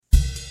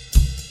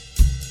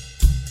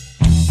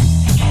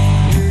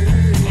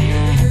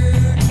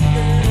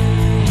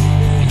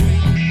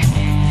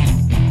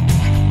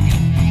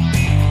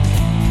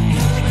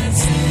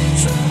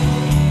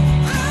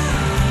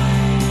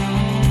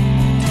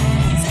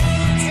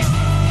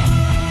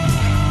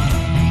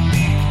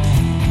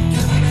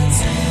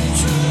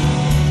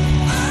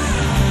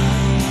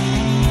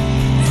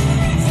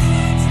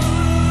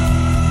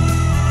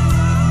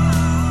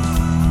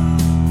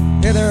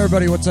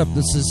everybody, what's up?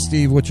 This is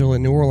Steve Witchell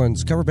in New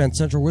Orleans, Cover Band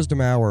Central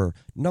Wizdumb Hour,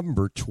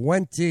 number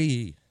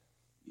 20.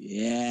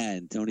 Yeah,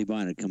 and Tony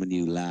Bonner coming to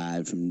you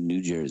live from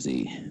New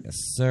Jersey. Yes,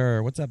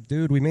 sir. What's up,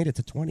 dude? We made it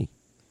to 20.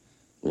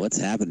 What's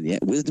happening? Yeah,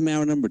 Wizdumb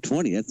Hour number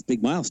 20. That's a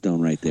big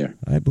milestone right there.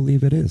 I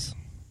believe it is.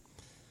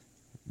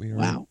 We are,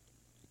 wow.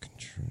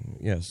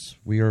 Yes,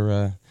 we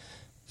are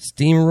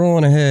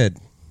steamrolling ahead.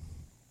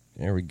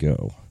 There we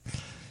go.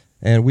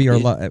 And we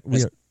are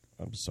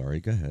I'm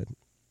sorry, go ahead.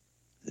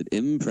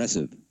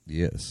 Impressive.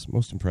 Yes,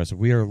 most impressive.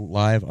 We are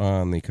live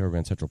on the Cover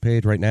Band Central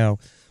page right now.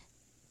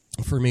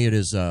 For me, it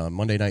is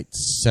Monday night,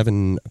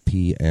 7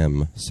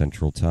 p.m.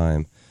 Central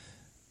Time.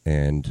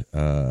 And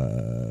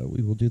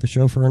we will do the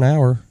show for an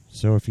hour.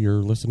 So if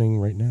you're listening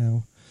right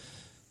now,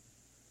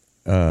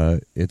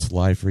 it's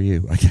live for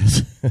you, I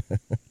guess.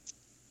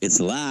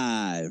 It's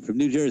live from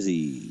New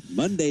Jersey.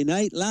 Monday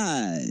Night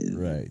Live.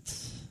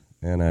 Right.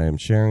 And I am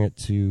sharing it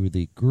to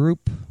the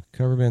group,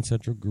 Cover Band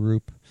Central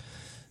group.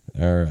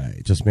 All right.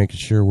 Just making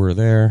sure we're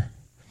there.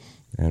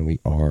 And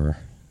we are.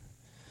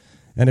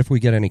 And if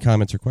we get any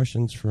comments or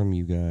questions from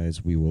you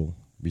guys, we will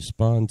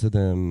respond to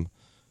them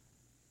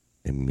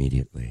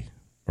immediately.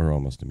 Or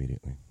almost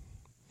immediately.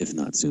 If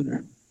not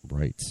sooner.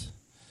 Right.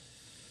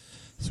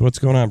 So what's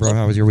going on, bro?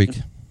 How was your week?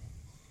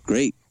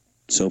 Great.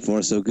 So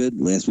far, so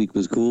good. Last week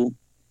was cool.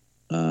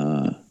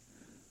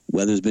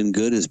 Weather's been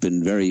good. It's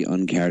been very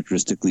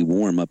uncharacteristically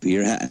warm up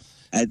here.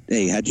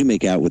 Hey, how'd you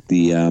make out with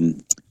the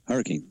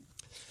hurricane?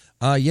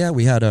 Yeah,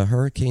 we had a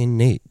Hurricane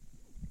Nate,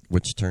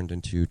 which turned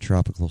into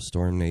Tropical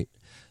Storm Nate.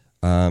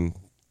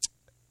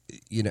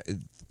 You know,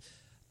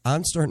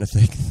 I'm starting to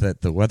think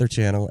that the Weather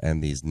Channel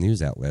and these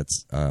news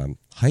outlets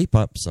hype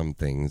up some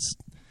things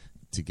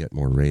to get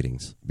more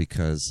ratings,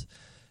 because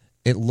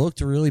it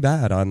looked really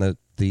bad on the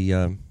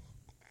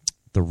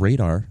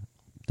radar,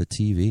 the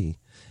TV,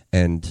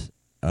 and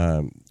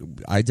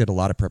I did a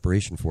lot of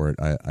preparation for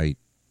it.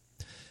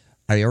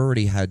 I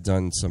already had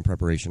done some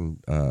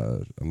preparation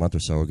a month or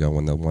so ago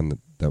when the one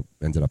that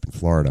ended up in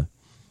Florida,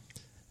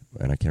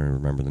 and I can't even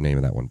remember the name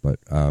of that one, but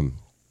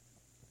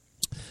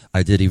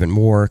I did even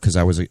more because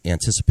I was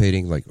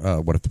anticipating, like,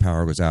 what if the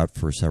power goes out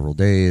for several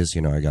days?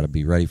 You know, I got to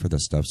be ready for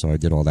this stuff, so I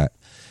did all that.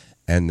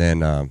 And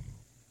then, I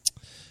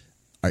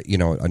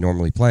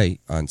normally play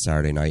on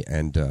Saturday night,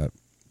 and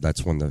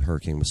that's when the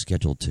hurricane was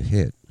scheduled to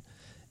hit.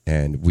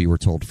 And we were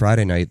told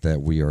Friday night that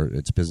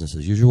it's business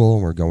as usual,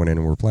 and we're going in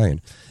and we're playing.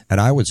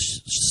 And I was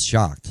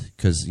shocked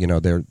because, you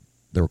know, they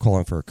were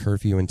calling for a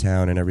curfew in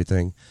town and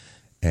everything,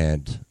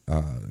 and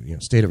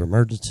state of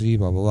emergency,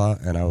 blah blah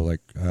blah. And I was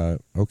like,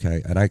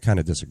 okay. And I kind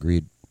of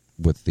disagreed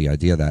with the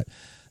idea of that.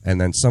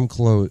 And then some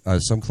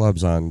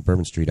clubs on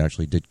Bourbon Street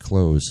actually did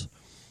close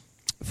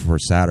for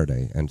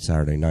Saturday and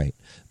Saturday night,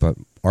 but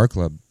our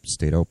club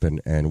stayed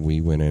open, and we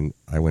went in.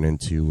 I went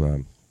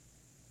into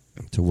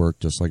to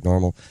work just like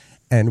normal.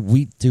 And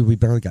we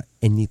barely got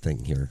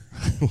anything here.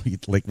 we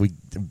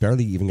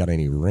barely even got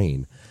any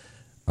rain.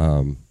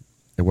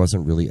 It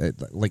wasn't really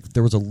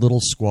there was a little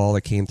squall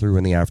that came through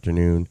in the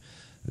afternoon,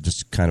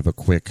 just kind of a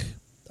quick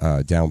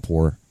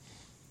downpour,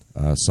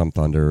 some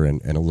thunder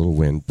and a little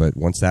wind. But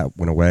once that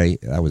went away,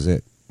 that was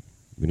it.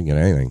 We didn't get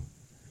anything,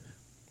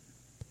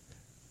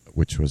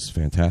 which was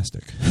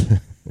fantastic.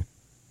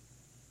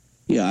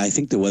 Yeah, I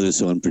think the weather's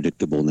so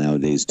unpredictable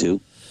nowadays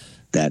too,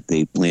 that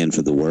they plan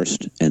for the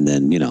worst, and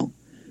then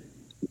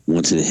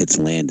once it hits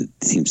land, it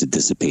seems to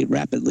dissipate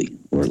rapidly,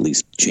 or at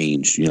least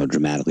change,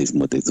 dramatically from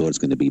what they thought it's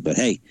going to be. But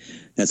hey,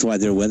 that's why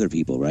they're weather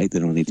people, right? They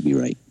don't need to be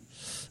right.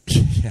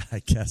 Yeah, I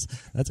guess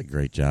that's a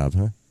great job,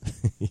 huh?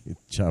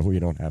 Job where you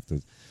don't have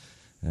to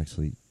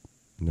actually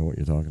know what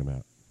you're talking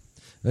about.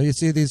 Now you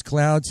see these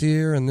clouds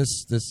here and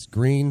this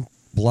green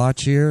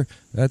blotch here.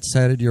 That's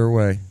headed your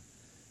way.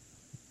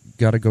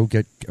 Got to go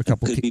get a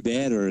couple. It could be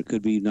bad, or it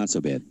could be not so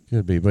bad.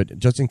 Could be, but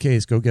just in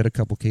case, go get a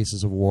couple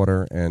cases of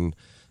water and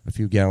a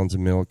few gallons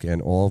of milk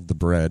and all of the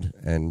bread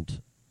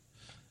and,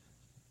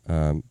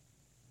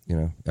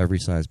 every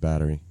size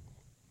battery,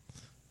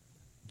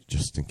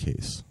 just in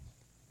case.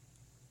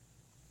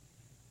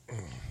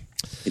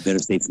 It better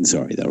safe than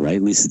sorry, though, right?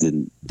 At least it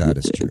didn't. That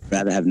is true. I'd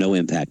rather have no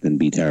impact than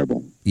be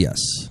terrible. Yes,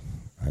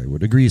 I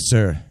would agree,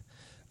 sir.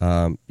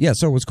 So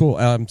it was cool.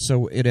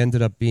 So it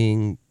ended up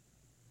being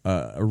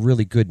a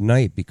really good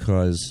night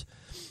because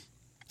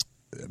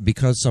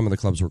some of the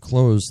clubs were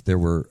closed. There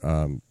were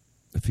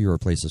fewer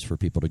places for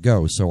people to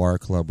go, so our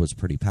club was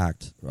pretty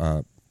packed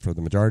for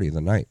the majority of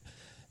the night,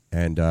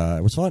 and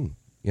it was fun.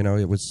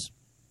 It was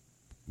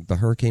the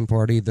hurricane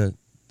party, the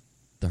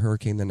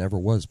hurricane that never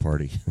was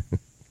party.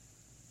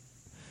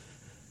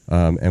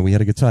 And we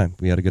had a good time.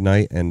 We had a good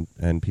night,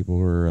 and people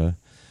were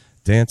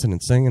dancing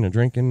and singing and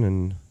drinking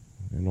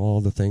and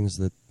all the things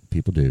that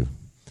people do.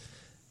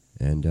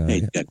 And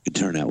got good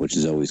turnout, which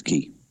is always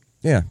key.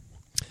 Yeah,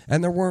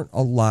 and there weren't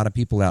a lot of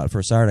people out for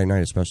a Saturday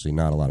night, especially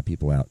not a lot of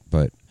people out,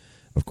 but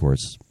of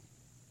course,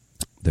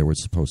 there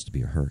was supposed to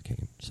be a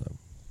hurricane, so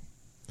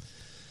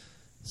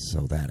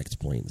that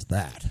explains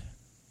that.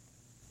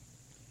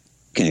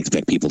 Can't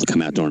expect people to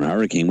come out during a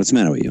hurricane. What's the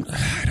matter with you?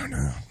 I don't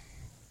know.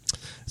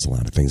 It's a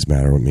lot of things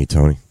matter with me,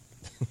 Tony.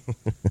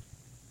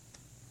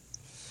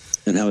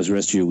 And how was the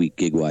rest of your week,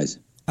 gig-wise?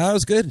 It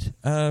was good.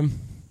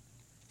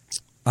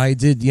 I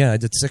did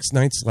 6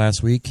 nights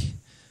last week.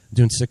 I'm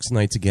doing 6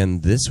 nights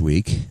again this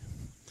week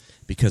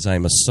because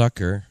I'm a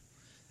sucker.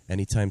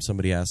 Anytime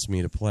somebody asks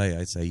me to play,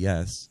 I say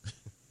yes.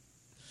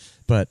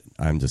 But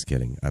I'm just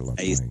kidding. I love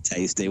playing. How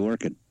you stay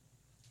working?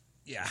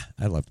 Yeah,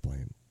 I love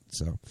playing.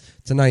 So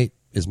tonight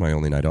is my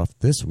only night off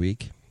this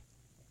week.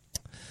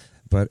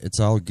 But it's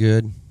all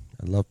good.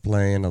 I love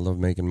playing. I love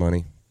making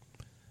money.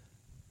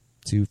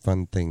 2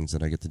 fun things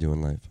that I get to do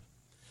in life.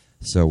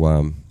 So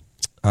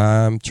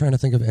I'm trying to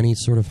think of any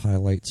sort of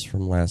highlights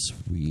from last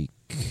week.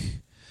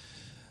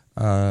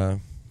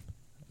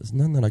 There's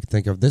none that I can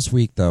think of. This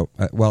week, though,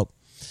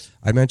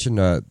 I mentioned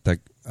that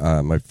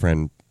my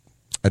friend,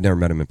 I'd never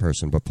met him in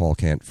person, but Paul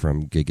Kent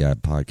from Gig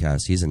Gab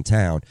Podcast, he's in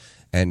town,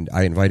 and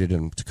I invited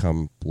him to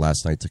come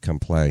last night to come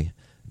play,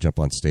 jump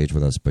on stage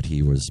with us, but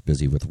he was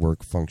busy with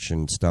work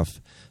function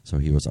stuff, so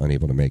he was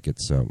unable to make it,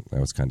 so I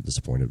was kind of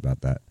disappointed about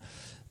that.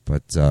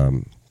 But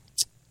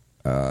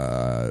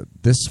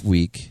this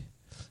week,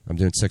 I'm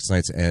doing 6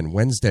 nights, and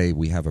Wednesday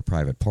we have a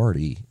private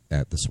party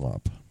at the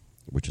Swamp,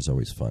 which is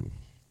always fun.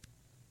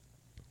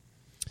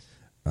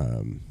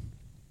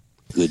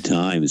 Good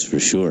times, for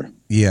sure.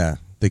 Yeah,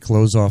 they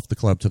close off the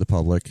club to the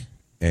public,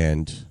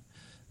 and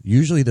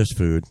usually there's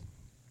food,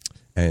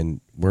 and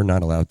we're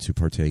not allowed to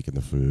partake in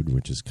the food,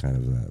 which is kind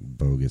of a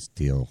bogus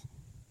deal.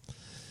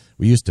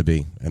 We used to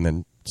be, and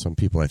then some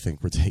people, I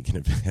think, were taking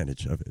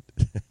advantage of it.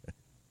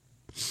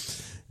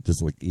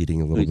 Just like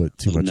eating a little bit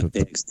too much of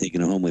it.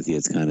 Taking it home with you,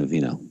 it's kind of,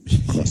 yeah.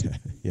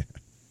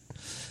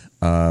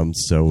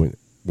 So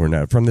we're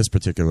not, from this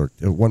particular,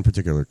 one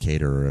particular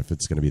caterer, if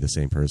it's going to be the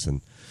same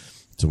person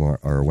tomorrow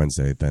or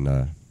Wednesday, then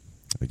I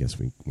guess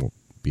we won't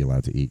be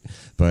allowed to eat.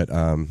 But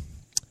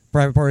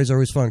private parties are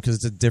always fun because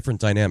it's a different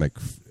dynamic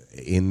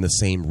in the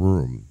same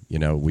room. You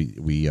know,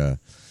 we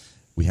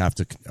have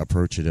to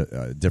approach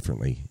it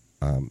differently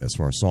as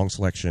far as song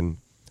selection,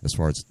 as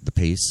far as the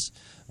pace,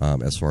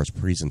 as far as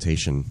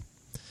presentation.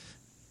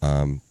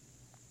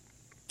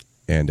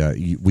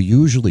 We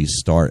usually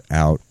start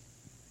out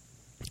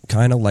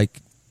kind of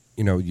like,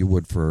 you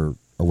would for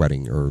a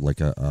wedding or like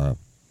a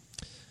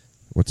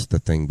what's the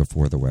thing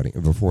before the wedding,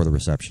 before the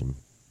reception,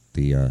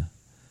 the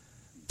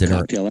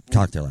dinner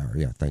cocktail hour.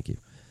 Yeah, thank you.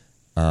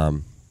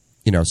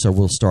 So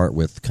we'll start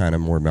with kind of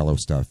more mellow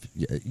stuff.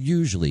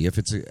 Usually, if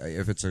it's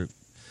a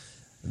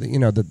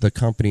the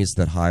companies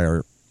that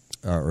hire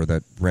or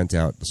that rent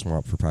out the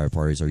Swamp for private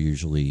parties are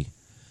usually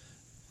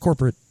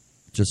corporate,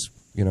 just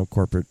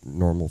corporate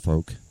normal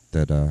folk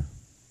that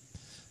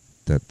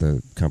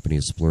the company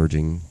is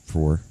splurging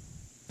for,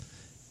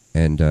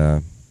 and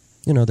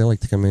they like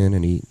to come in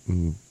and eat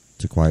and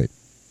to quiet,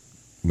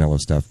 mellow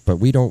stuff. But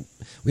we don't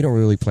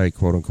really play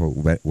quote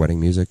unquote wedding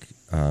music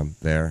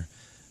there,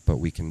 but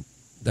we can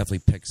definitely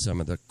pick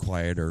some of the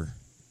quieter,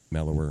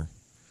 mellower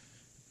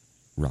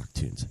rock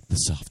tunes, the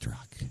soft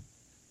rock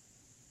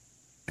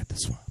at the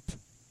Swamp.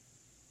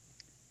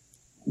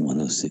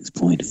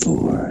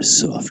 106.4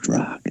 soft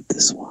rock at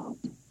the Swamp.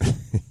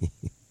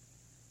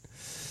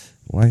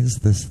 Why is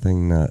this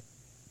thing not?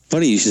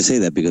 Funny you should say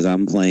that because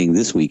I'm playing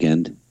this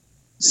weekend,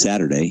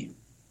 Saturday,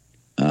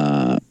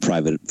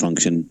 private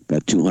function,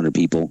 about 200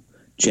 people,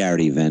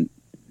 charity event.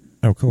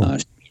 Oh, cool.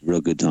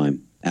 Real good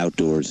time.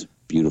 Outdoors,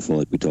 beautiful,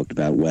 like we talked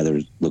about.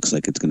 Weather looks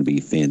like it's going to be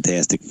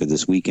fantastic for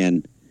this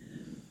weekend.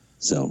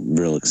 So,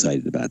 real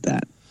excited about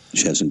that.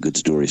 Should have some good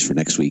stories for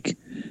next week.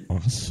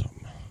 Awesome.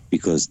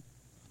 Because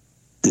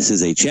this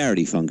is a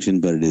charity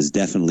function, but it is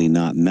definitely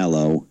not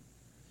mellow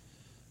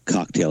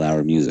cocktail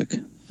hour music.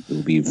 It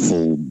will be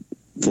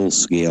full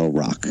scale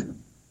rock.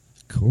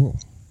 Cool.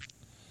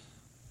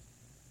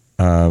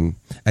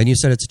 And you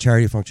said it's a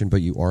charity function,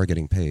 but you are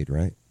getting paid,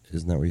 right?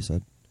 Isn't that what you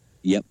said?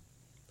 Yep.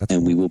 That's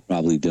and cool. We will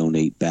probably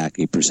donate back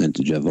a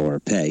percentage of our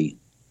pay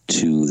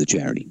to the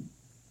charity.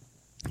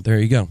 There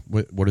you go.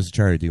 What is the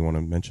charity? Do you want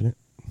to mention it?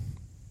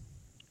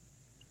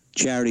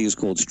 Charity is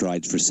called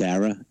Strides for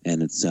Sarah,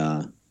 and it's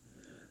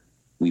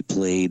we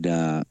played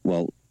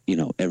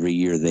every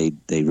year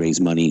they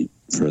raise money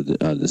for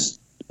this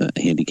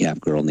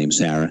handicapped girl named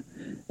Sarah,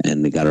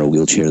 and they got her a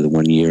wheelchair the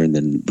one year, and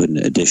then put an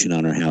addition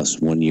on her house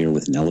one year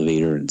with an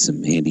elevator and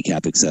some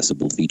handicap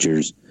accessible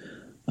features.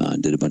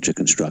 Did a bunch of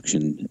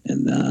construction,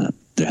 and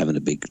they're having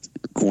a big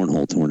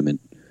cornhole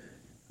tournament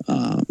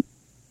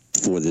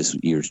for this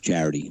year's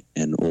charity,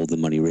 and all the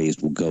money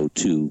raised will go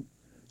to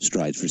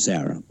Strides for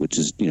Sarah, which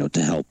is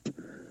to help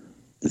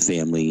the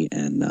family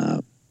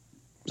and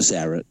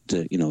Sarah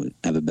to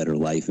have a better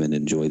life and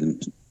enjoy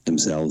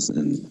themselves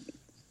and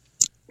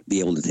be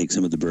able to take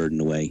some of the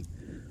burden away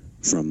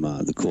from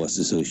the costs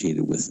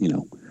associated with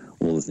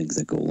all the things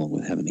that go along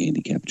with having a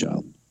handicapped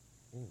child.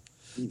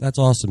 That's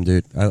awesome,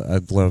 dude.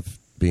 I'd love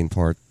being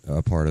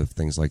a part of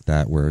things like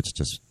that where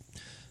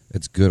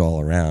it's good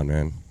all around,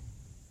 man.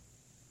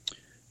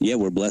 Yeah,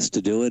 we're blessed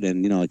to do it,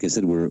 and like I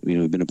said,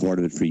 we've been a part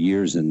of it for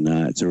years, and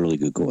it's a really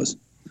good cause,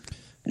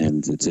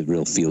 and it's a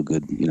real feel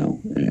good.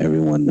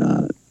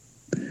 Everyone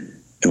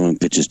everyone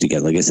pitches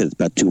together. Like I said, it's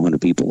about 200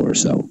 people or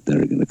so that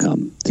are going to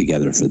come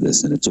together for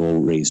this, and it's all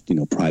raised,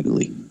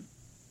 privately.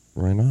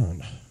 Right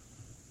on.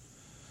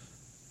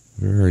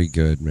 Very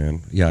good,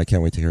 man. Yeah, I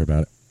can't wait to hear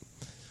about it.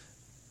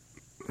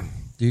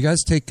 Do you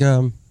guys take?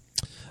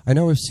 I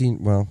know I've seen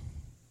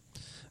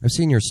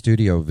your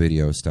studio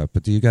video stuff,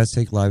 but do you guys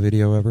take live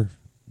video ever?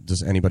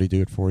 Does anybody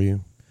do it for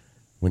you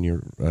when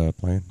you're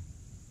playing?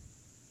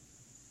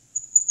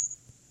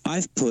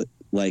 I've put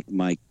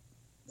my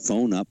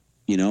phone up,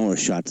 or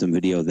shot some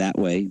video that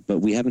way, but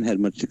we haven't had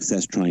much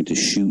success trying to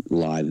shoot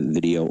live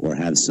video or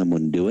have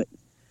someone do it.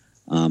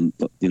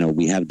 But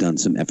we have done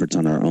some efforts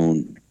on our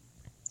own.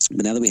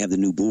 But now that we have the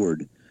new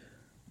board,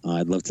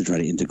 I'd love to try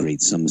to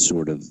integrate some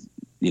sort of,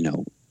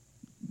 the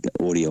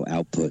audio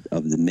output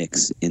of the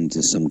mix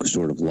into some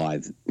sort of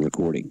live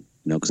recording,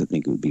 because I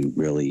think it would be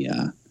really,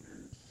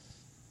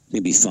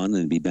 it'd be fun and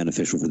it'd be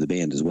beneficial for the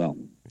band as well.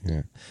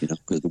 Yeah.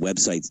 Because the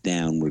website's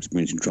down. We're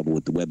experiencing trouble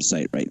with the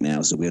website right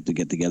now, so we have to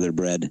get together,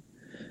 Brad,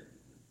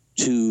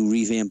 to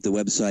revamp the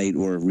website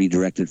or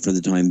redirect it for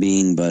the time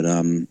being. But,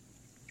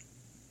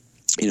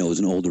 it was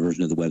an older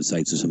version of the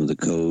website, so some of the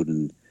code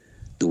and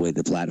the way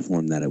the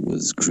platform that it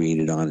was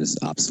created on is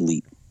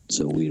obsolete.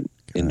 So we're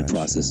in the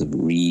process of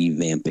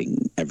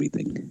revamping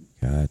everything.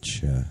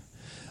 Gotcha.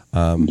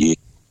 Yeah.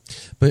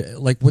 But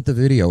with the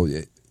video,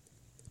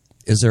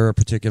 is there a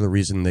particular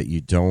reason that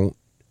you don't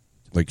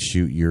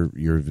shoot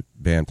your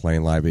band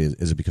playing live?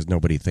 Is it because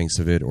nobody thinks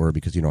of it, or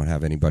because you don't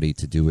have anybody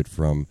to do it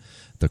from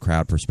the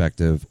crowd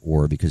perspective,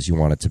 or because you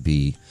want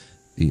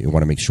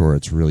to make sure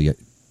it's really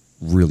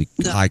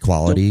high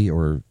quality?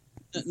 Or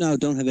no,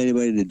 don't have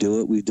anybody to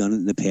do it. We've done it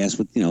in the past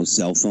with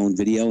cell phone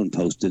video and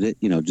posted it,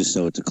 just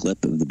so it's a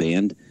clip of the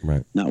band.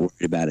 Right. Not worried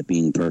about it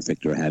being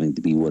perfect or having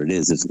to be what it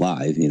is. It's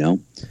live,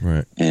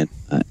 Right. And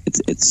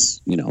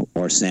it's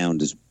our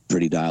sound is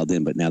pretty dialed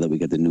in. But now that we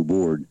got the new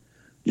board,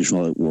 just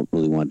really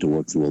want to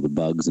work through all the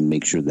bugs and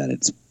make sure that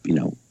it's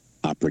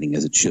operating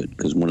as it should.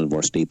 Because one of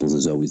our staples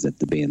is always that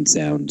the band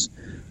sounds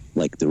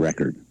like the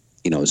record.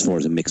 As far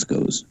as a mix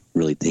goes,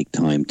 really take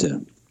time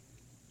to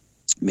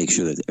make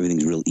sure that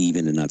everything's real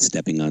even and not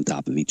stepping on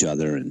top of each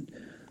other, and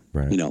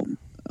right.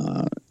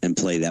 And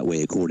play that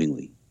way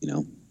accordingly.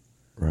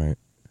 Right.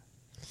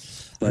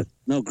 But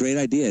no, great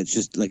idea. It's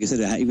just like I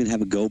said, I even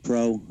have a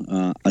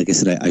GoPro. Like I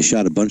said, I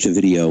shot a bunch of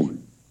video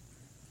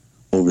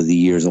over the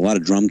years, a lot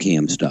of drum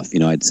cam stuff.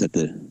 I'd set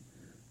the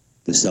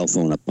cell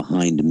phone up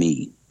behind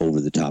me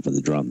over the top of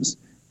the drums,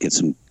 get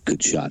some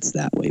good shots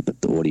that way.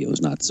 But the audio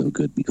is not so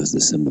good because the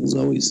cymbals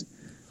always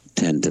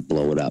tend to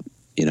blow it up.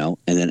 And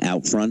then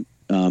out front.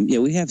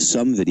 We have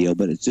some video,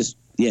 but it's just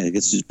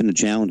been a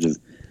challenge of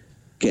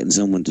getting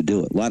someone to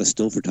do it. A lot of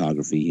still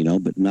photography,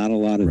 but not a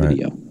lot of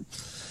video.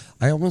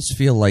 I almost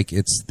feel like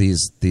it's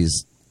these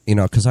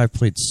because I've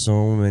played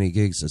so many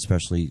gigs,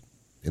 especially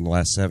in the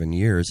last 7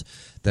 years,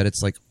 that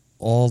it's like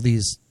all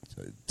these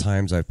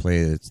times I've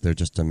played, they're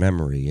just a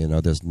memory.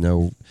 There's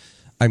no,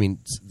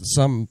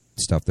 some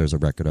stuff there's a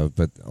record of,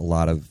 but a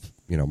lot of,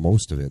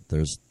 most of it,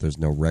 there's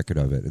no record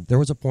of it. There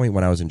was a point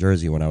when I was in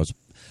Jersey when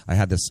I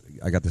got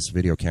this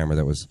video camera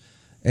that was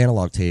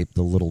analog tape,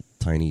 the little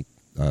tiny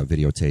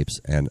videotapes,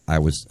 and I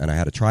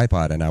had a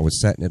tripod, and I was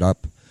setting it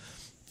up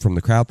from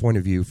the crowd point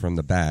of view from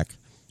the back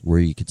where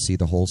you could see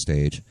the whole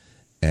stage,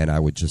 and I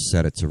would just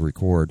set it to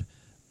record.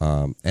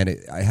 I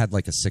had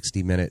like a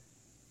 60-minute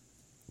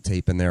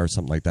tape in there or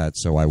something like that,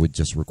 so I would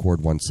just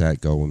record one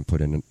set, go and put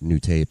in a new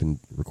tape, and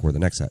record the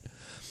next set.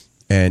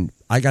 And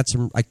I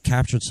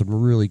captured some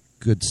really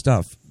good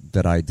stuff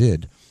that I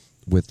did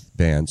with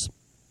bands,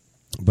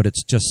 but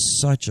it's just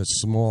such a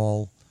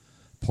small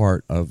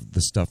part of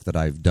the stuff that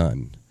I've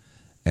done.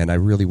 And I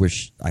really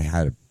wish I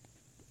had,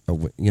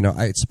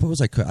 I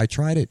suppose I could. I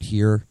tried it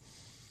here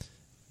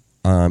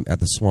at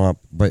the Swamp,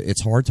 but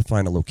it's hard to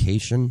find a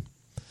location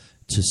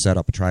to set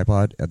up a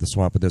tripod at the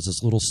Swamp. But there's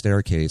this little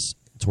staircase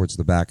towards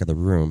the back of the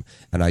room,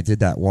 and I did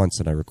that once,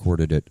 and I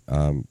recorded it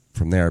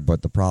from there.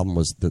 But the problem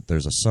was that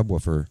there's a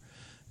subwoofer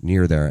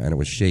near there, and it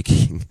was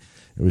shaking.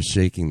 It was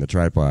shaking the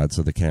tripod,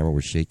 so the camera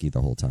was shaky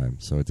the whole time.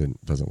 So it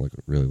doesn't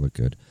really look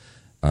good.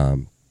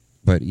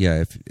 But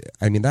yeah,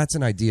 that's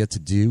an idea to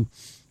do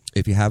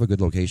if you have a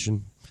good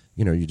location.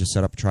 You just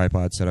set up a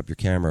tripod, set up your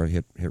camera,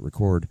 hit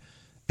record,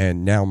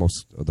 and now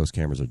most of those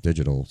cameras are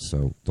digital,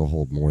 so they'll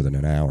hold more than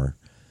an hour.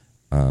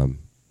 And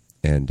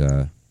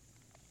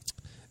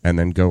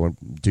then go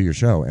and do your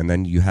show. And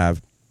then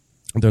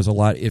there's a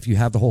lot, if you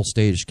have the whole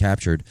stage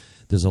captured,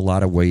 there's a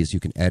lot of ways you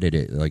can edit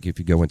it. Like if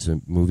you go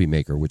into Movie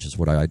Maker, which is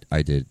what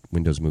I did,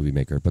 Windows Movie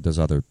Maker, but there's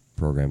other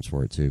programs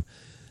for it too.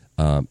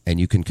 And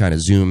you can kind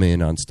of zoom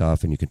in on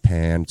stuff, and you can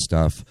pan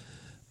stuff,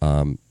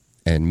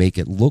 and make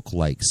it look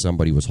like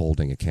somebody was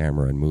holding a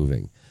camera and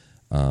moving.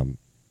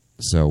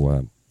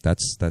 So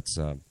that's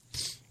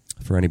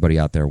for anybody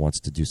out there who wants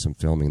to do some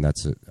filming.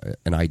 That's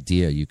an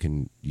idea you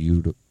can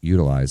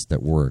utilize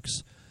that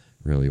works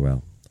really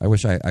well. I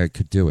wish I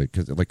could do it,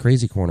 because like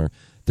Crazy Corner,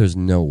 there's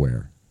no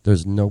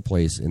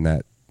place in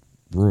that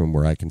room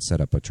where I can set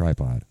up a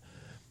tripod.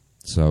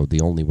 So the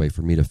only way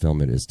for me to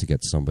film it is to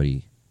get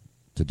somebody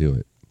to do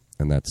it.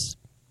 and that's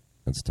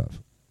tough.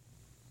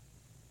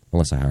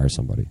 Unless I hire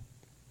somebody.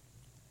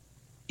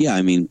 Yeah,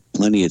 I mean,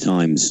 plenty of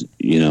times,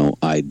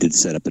 I did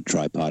set up a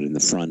tripod in the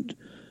front,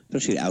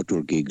 especially at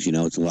outdoor gigs.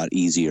 It's a lot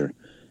easier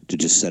to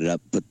just set it up.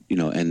 But,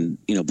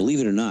 believe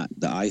it or not,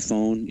 the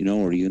iPhone,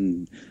 or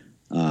even,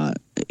 I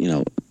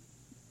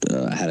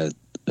had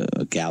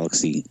a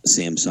Galaxy,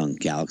 Samsung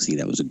Galaxy.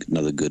 That was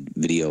another good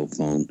video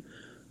phone.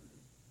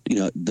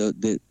 Like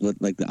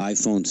the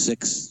iPhone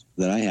 6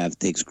 that I have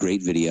takes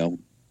great video,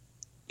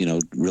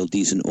 real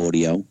decent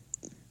audio.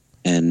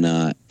 And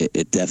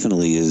it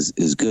definitely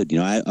is good.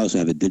 I also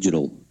have a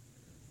digital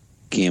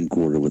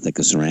camcorder with like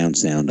a surround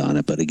sound on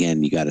it. But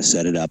again, you got to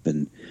set it up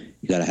and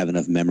you got to have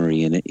enough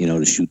memory in it,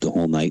 to shoot the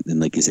whole night. And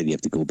like you said, you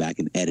have to go back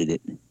and edit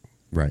it.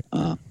 Right.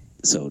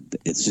 So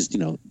it's just,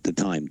 the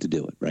time to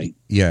do it, right?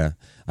 Yeah.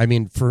 I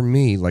mean, for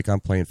me, like I'm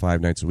playing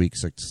 5 nights a week,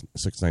 six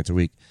nights a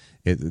week,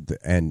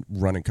 and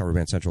running Cover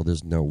Band Central,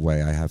 there's no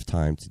way I have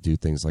time to do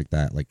things like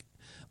that. Like,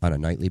 on a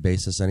nightly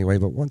basis anyway,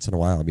 but once in a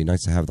while it'd be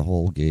nice to have the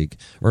whole gig,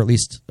 or at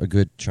least a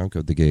good chunk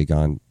of the gig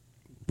on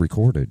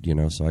recorded,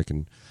 so I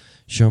can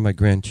show my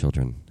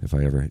grandchildren, if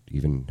I ever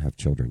even have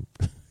children.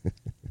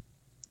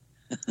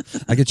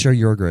 I could show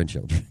your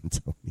grandchildren,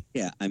 Tony.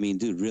 Yeah, I mean,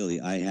 dude, really,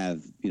 I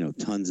have,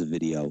 tons of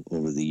video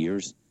over the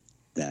years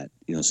that,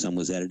 some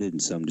was edited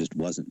and some just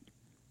wasn't.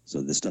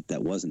 So the stuff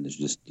that wasn't is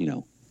just,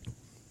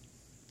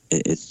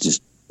 it's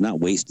just not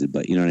wasted,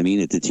 but you know what I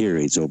mean? It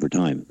deteriorates over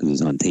time because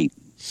it's on tape.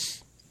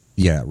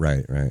 Yeah,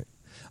 right.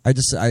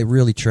 I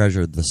really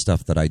treasure the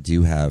stuff that I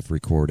do have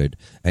recorded,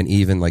 and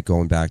even like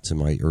going back to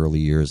my early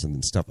years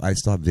and stuff, I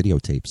still have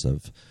videotapes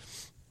of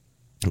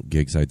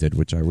gigs I did,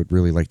 which I would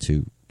really like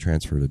to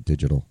transfer to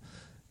digital.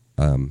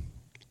 But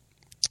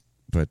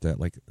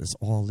like it's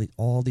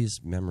all these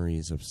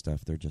memories of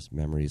stuff, they're just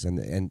memories,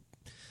 and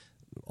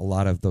a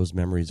lot of those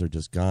memories are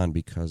just gone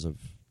because of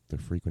the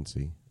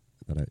frequency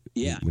that I.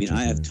 Yeah, I mean,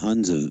 I have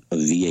tons of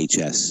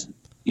VHS.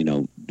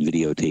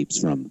 Videotapes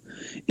from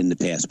in the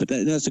past. But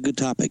that's a good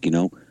topic,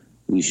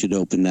 We should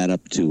open that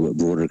up to a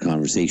broader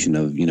conversation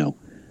of,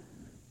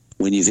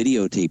 when you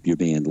videotape your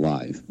band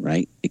live,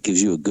 right? It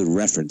gives you a good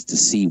reference to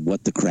see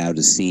what the crowd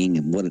is seeing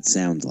and what it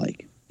sounds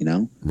like,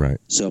 Right.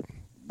 So,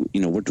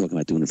 we're talking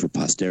about doing it for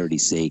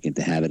posterity's sake and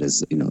to have it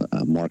as,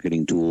 a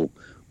marketing tool,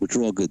 which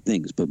are all good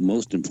things. But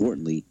most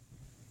importantly,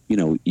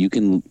 you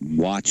can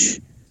watch,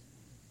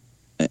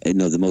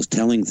 the most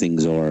telling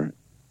things are,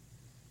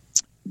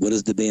 what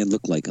does the band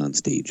look like on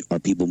stage? Are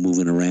people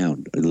moving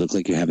around? Does it look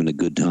like you're having a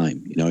good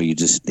time? Are you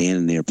just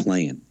standing there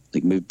playing?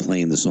 Like maybe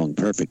playing the song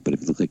perfect, but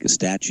if you look like a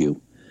statue,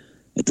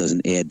 it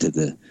doesn't add to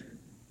the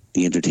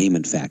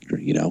entertainment factor,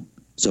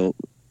 So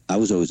I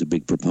was always a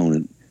big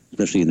proponent,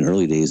 especially in the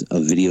early days,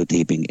 of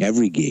videotaping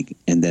every gig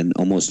and then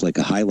almost like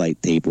a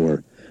highlight tape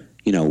or,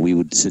 we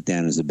would sit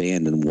down as a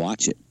band and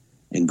watch it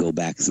and go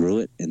back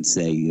through it and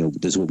say,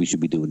 this is what we should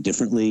be doing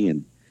differently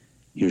and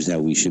here's how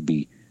we should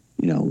be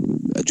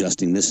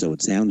adjusting this so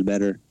it sounds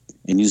better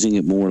and using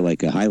it more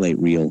like a highlight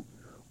reel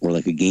or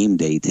like a game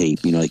day tape,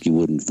 like you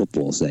would in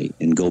football, say,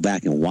 and go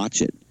back and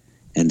watch it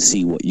and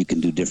see what you can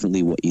do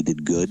differently, what you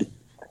did good,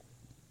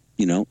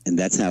 and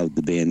that's how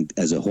the band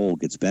as a whole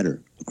gets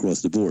better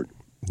across the board,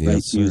 yes,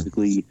 right? Sir.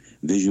 Musically,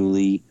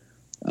 visually,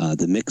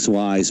 the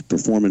mix-wise,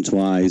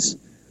 performance-wise,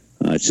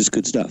 it's just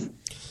good stuff.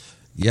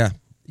 Yeah.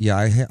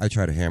 Yeah, I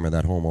try to hammer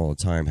that home all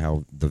the time,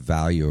 how the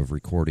value of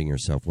recording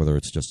yourself, whether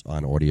it's just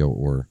on audio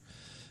or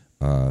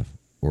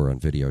on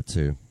video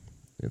too.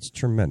 It's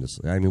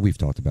tremendously. I mean, we've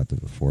talked about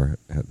that before.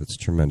 It's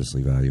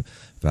tremendously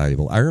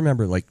valuable. I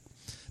remember like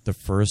the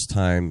first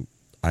time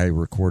I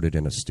recorded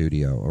in a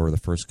studio, or the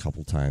first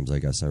couple times I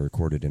guess I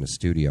recorded in a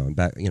studio, and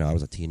back, I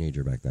was a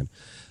teenager back then.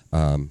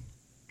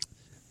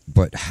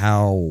 But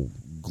how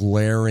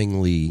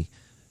glaringly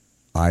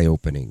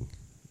eye-opening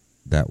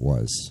that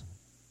was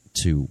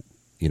to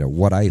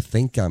what I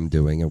think I'm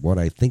doing and what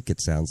I think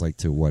it sounds like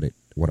to what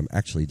I'm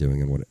actually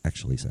doing and what it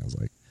actually sounds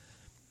like.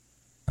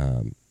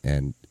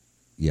 And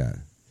yeah,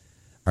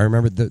 I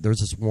remember there was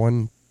this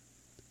one,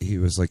 he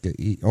was like,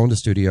 he owned a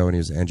studio and he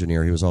was an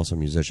engineer. He was also a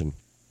musician.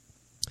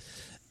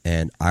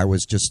 And I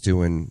was just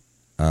doing,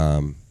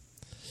 I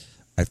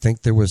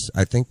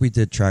think we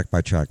did track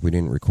by track. We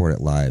didn't record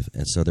it live.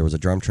 And so there was a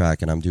drum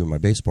track and I'm doing my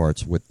bass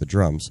parts with the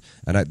drums.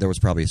 And there was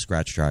probably a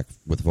scratch track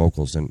with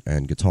vocals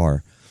and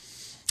guitar.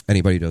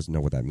 Anybody who doesn't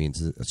know what that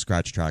means, a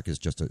scratch track is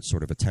just a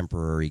sort of a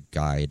temporary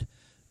guide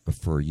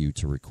for you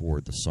to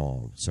record the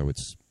song. So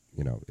it's,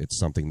 it's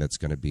something that's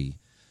going to be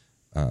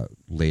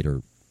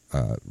later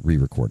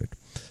re-recorded.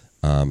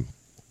 And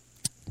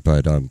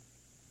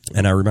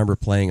I remember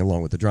playing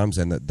along with the drums,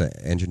 and the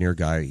engineer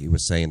guy, he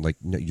was saying, like,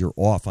 no, you're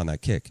off on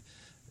that kick.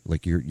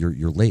 Like,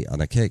 you're late on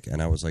that kick.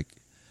 And I was like,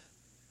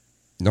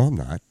 no, I'm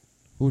not.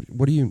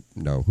 What do you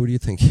know? Who do you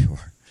think you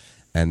are?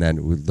 And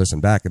then we'd listen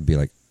back and be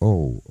like,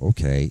 oh,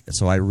 okay.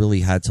 So I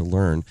really had to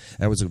learn.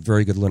 That was a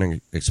very good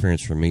learning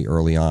experience for me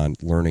early on,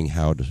 learning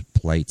how to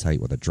play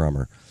tight with a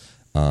drummer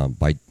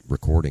by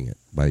recording it,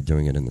 by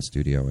doing it in the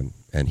studio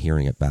and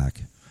hearing it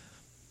back.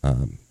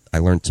 I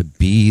learned to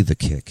be the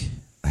kick.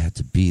 I had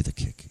to be the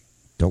kick.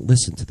 Don't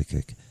listen to the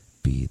kick.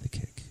 Be the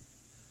kick.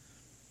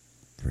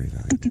 Very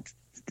valuable.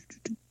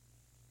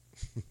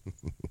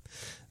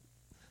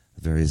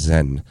 Very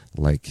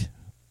zen-like.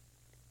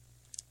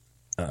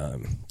 I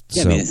mean,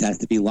 it has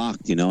to be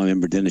locked. I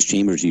remember Dennis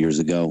Chambers years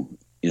ago,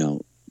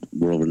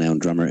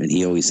 world-renowned drummer, and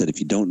he always said, if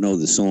you don't know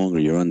the song or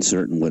you're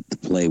uncertain what to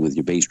play with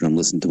your bass drum,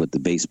 listen to what the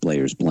bass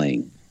player is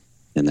playing.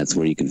 And that's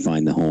where you can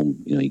find the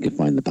home, you can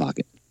find the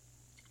pocket.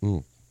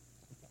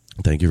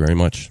 Thank you very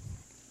much.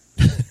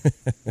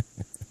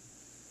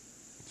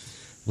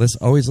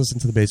 Always listen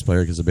to the bass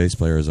player, because the bass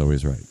player is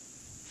always right.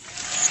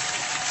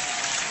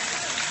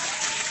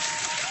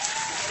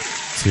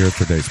 Let's hear it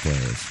for bass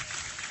players.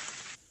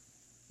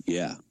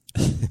 Yeah.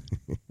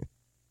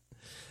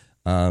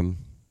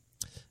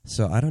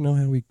 So I don't know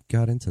how we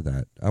got into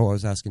that. Oh, I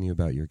was asking you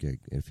about your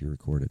gig, if you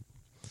recorded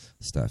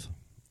stuff.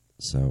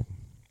 So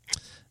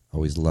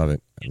always love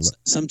it.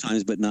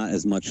 Sometimes, but not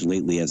as much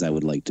lately as I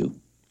would like to.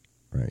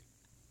 Right.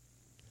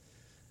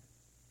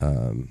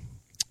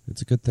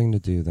 It's a good thing to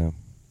do, though.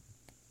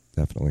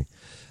 Definitely.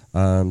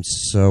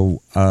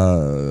 So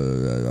I'm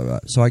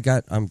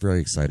very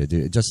excited,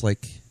 dude. Just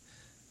like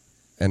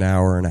an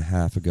hour and a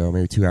half ago,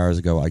 maybe 2 hours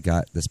ago, I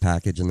got this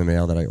package in the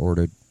mail that I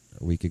ordered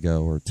a week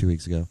ago or 2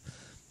 weeks ago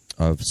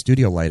of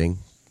studio lighting,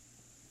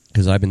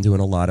 because I've been doing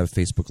a lot of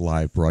Facebook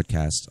Live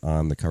broadcasts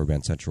on the Cover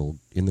Band Central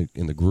in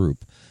the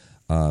group.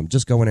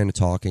 Just going in and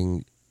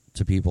talking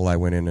to people. I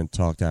went in and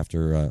talked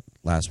after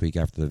last week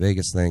after the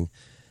Vegas thing,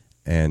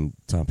 and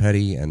Tom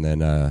Petty, and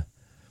then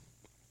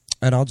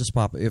and I'll just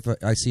pop if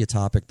I see a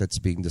topic that's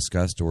being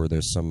discussed or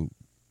there's some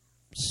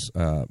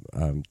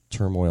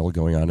turmoil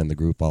going on in the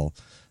group. I'll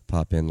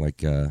pop in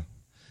like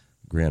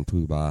Grand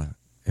Poobah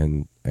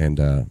and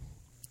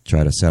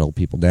try to settle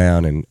people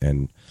down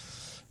and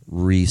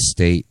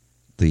restate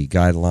the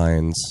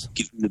guidelines.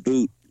 Give them the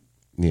boot.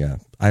 Yeah,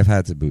 I've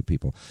had to boot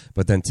people.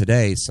 But then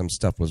today, some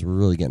stuff was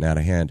really getting out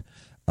of hand.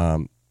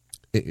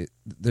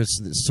 There's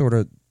this sort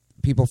of,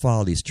 people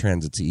follow these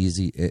trends. It's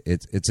easy.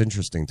 It's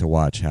interesting to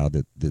watch how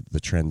the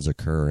trends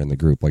occur in the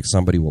group. Like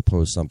somebody will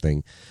post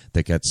something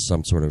that gets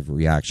some sort of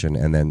reaction,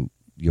 and then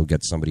you'll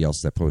get somebody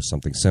else that posts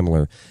something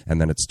similar,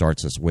 and then it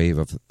starts this wave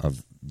of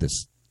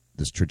this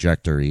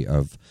trajectory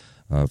of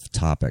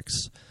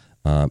topics.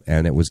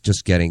 And it was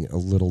just getting a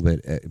little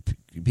bit.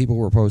 People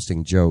were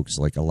posting jokes,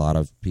 like a lot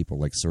of people,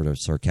 like sort of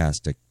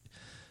sarcastic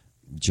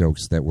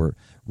jokes that were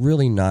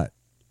really not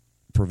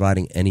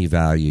providing any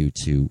value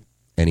to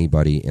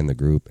anybody in the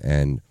group,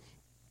 and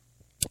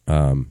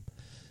some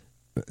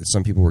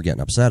people were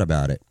getting upset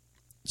about it.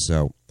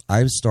 So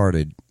I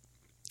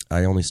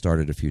only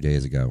started a few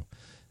days ago,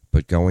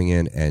 but going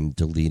in and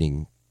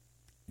deleting.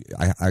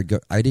 I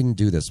didn't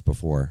do this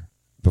before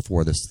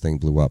this thing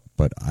blew up,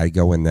 but I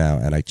go in now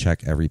and I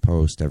check every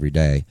post every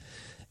day,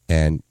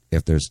 and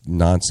if there's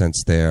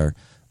nonsense there,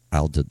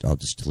 I'll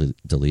just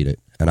delete it,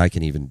 and I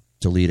can even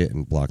delete it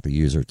and block the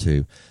user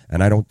too.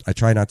 And I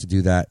try not to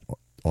do that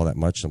all that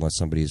much unless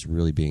somebody's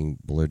really being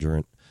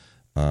belligerent.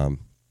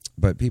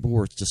 But people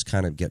were just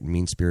kind of getting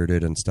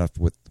mean-spirited and stuff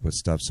with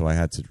stuff, so I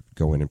had to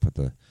go in and put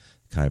the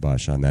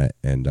kibosh on that.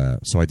 And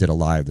so I did a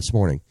live this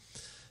morning,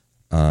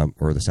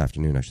 or this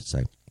afternoon, I should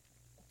say.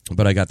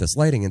 But I got this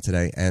lighting in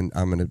today, and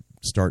I'm going to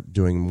start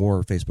doing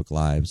more Facebook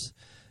Lives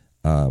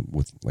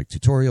with like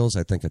tutorials.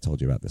 I think I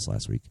told you about this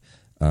last week.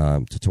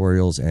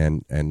 Tutorials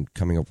and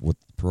coming up with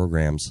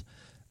programs.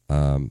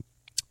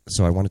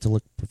 So I wanted to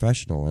look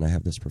professional, and I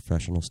have this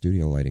professional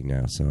studio lighting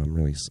now. So I'm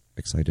really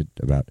excited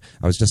about.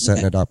 I was just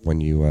setting it up when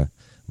you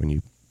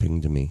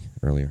pinged me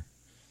earlier.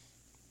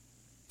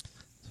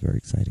 It's very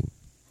exciting.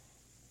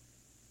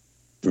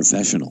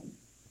 Professional.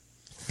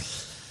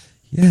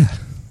 Yeah,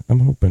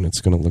 I'm hoping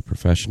it's going to look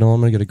professional. I'm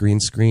going to get a green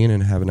screen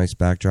and have a nice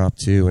backdrop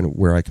too, and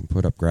where I can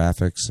put up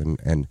graphics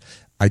and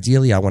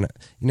ideally I want to.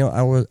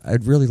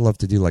 I'd really love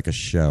to do like a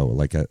show,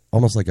 like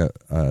almost like a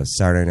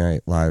Saturday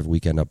Night Live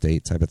Weekend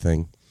Update type of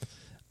thing.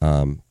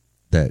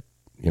 That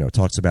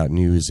talks about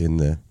news in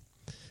the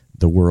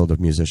world of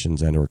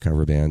musicians and or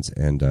cover bands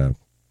and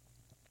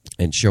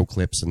show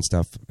clips and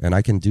stuff, and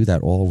I can do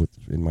that all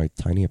in my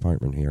tiny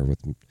apartment here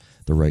with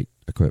the right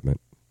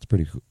equipment. It's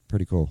pretty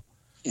cool.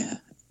 Yeah,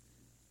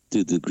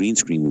 dude, the green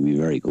screen would be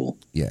very cool.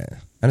 Yeah,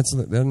 and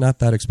they're not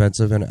that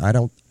expensive, and I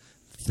don't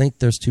think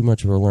there's too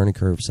much of a learning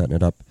curve setting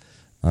it up.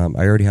 I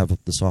already have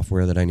the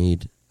software that I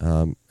need,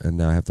 and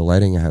now I have the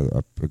lighting. I have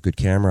a good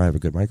camera. I have a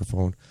good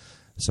microphone.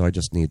 So I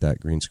just need that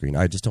green screen.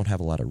 I just don't have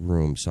a lot of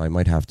room, so I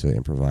might have to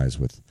improvise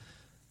with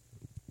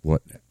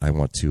what I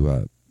want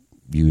to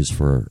use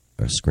for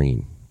a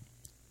screen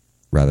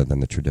rather than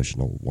the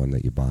traditional one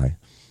that you buy.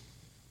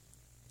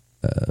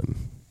 I'm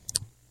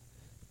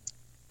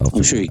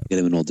sure you can get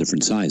them in all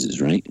different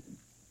sizes, right?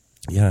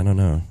 Yeah, I don't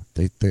know.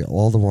 They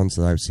all the ones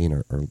that I've seen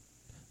are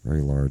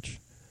very large,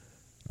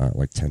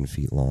 like 10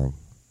 feet long,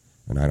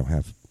 and I don't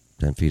have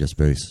 10 feet of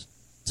space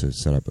to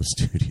set up a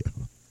studio.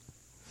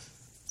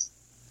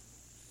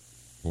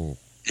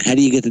 How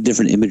do you get the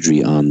different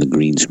imagery on the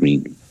green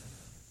screen?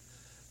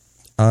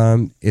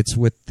 It's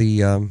with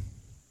the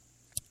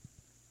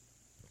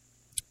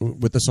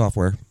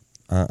software.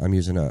 I'm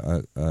using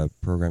a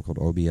program called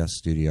OBS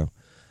Studio,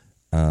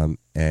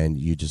 and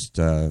you just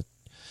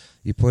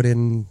you put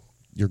in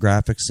your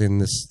graphics in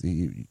this.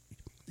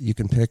 You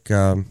can pick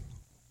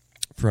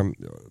from.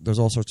 There's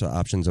all sorts of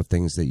options of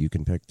things that you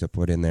can pick to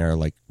put in there,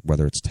 like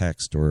whether it's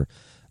text or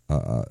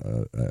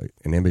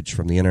an image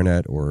from the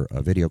internet or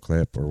a video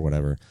clip or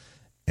whatever,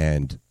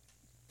 and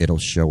it'll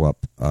show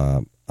up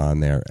on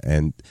there.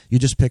 And you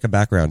just pick a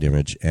background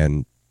image,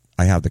 and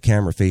I have the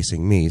camera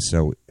facing me,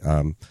 so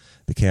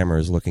the camera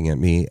is looking at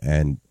me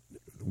and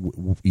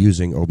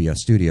using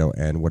OBS Studio,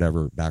 and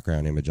whatever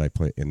background image I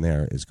put in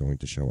there is going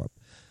to show up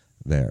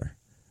there.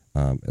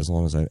 As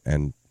long as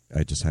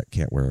I just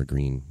can't wear a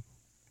green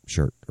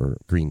shirt or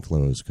green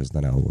clothes, because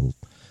then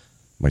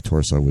my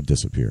torso would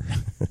disappear.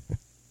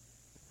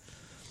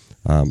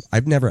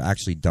 I've never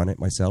actually done it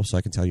myself, so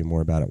I can tell you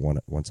more about it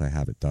once I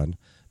have it done,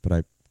 but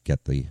I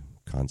get the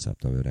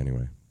concept of it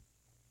anyway.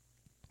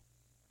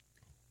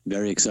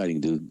 Very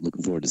exciting, dude.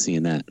 Looking forward to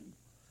seeing that.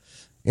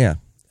 Yeah.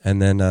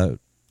 And then,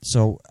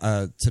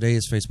 today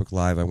is Facebook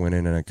Live. I went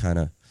in and I kind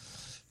of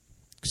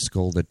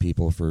scolded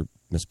people for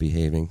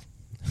misbehaving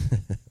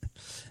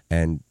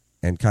and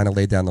kind of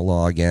laid down the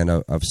law again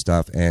of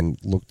stuff, and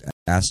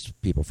asked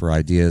people for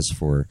ideas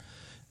for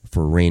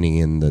reining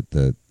in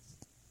the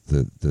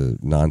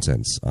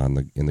nonsense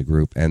in the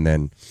group. And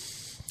then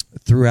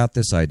threw out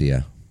this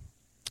idea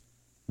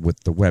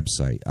with the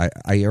website.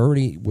 I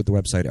already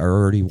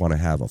want to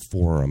have a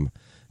forum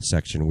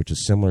section, which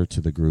is similar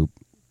to the group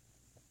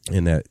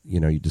in that,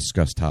 you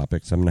discuss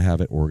topics. I'm going to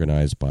have it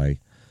organized by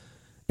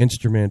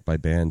instrument, by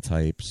band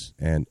types,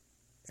 and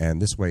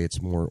this way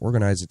it's more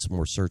organized, it's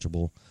more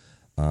searchable,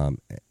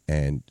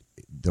 and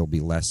there'll be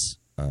less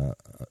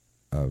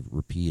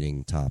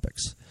repeating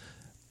topics.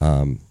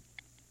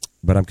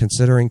 But I'm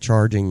considering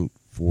charging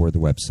for the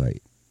website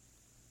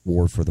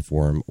or for the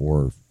forum,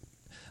 or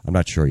I'm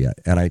not sure yet.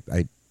 And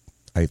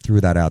I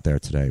threw that out there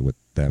today with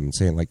them,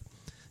 saying like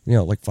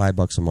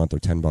 $5 a month or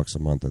 $10 a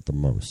month at the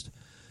most.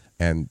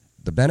 And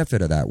the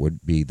benefit of that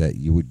would be that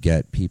you would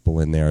get people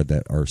in there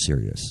that are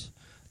serious,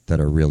 that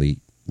are really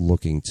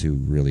looking to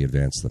really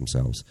advance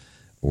themselves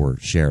or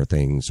share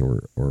things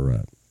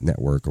or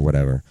network or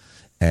whatever.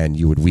 And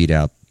you would weed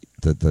out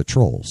the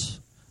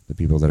trolls, the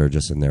people that are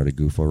just in there to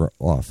goof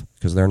off,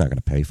 because they're not going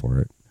to pay for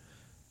it,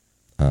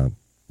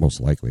 most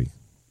likely,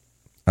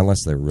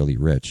 unless they're really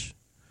rich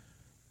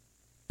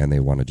and they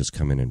want to just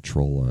come in and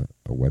troll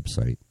a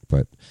website.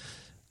 But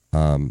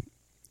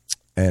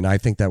and I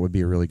think that would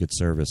be a really good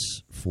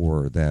service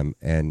for them.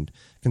 And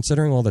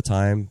considering all the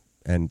time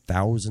and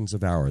thousands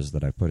of hours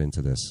that I put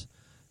into this,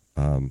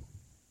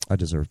 I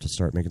deserve to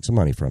start making some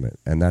money from it.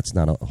 And that's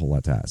not a whole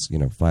lot to ask.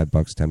 $5,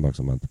 $10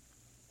 a month.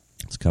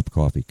 It's a cup of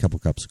coffee, couple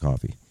cups of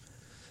coffee.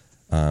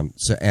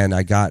 And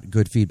I got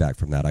good feedback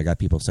from that. I got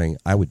people saying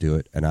I would do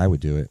it, and I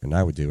would do it, and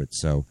I would do it.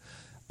 So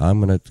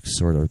I'm going to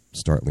sort of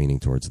start leaning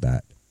towards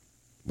that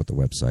with the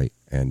website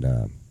and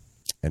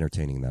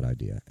entertaining that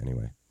idea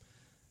anyway.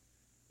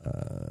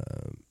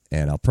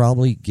 And I'll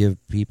probably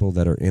give people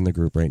that are in the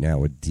group right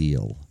now a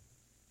deal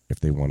if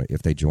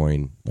they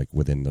join like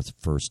within the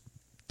first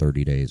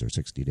 30 days or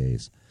 60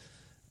 days,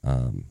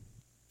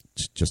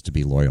 just to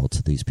be loyal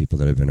to these people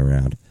that have been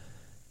around.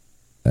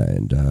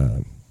 And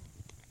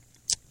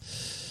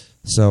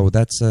so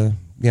that's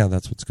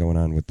what's going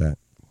on with that,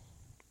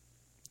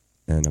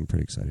 and I'm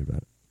pretty excited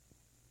about it.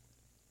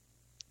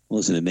 Well,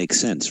 listen, it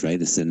makes sense,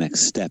 right? It's the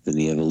next step in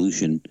the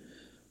evolution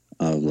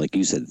of, like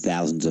you said,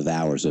 thousands of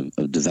hours of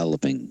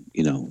developing,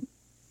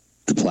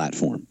 the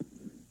platform,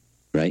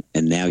 right?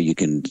 And now you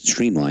can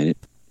streamline it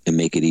and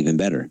make it even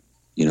better,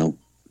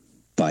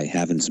 by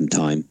having some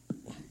time.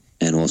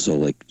 And also,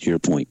 like to your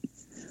point,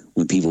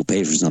 when people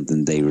pay for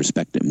something, they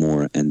respect it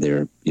more, and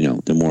they're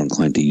more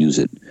inclined to use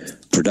it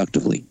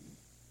productively.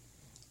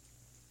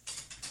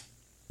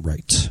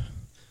 Right.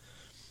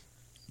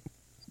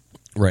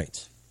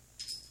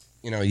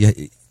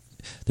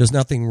 There's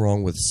nothing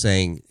wrong with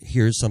saying,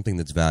 here's something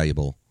that's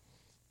valuable,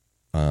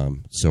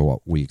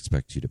 so we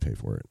expect you to pay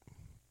for it.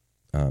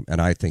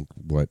 And I think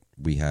what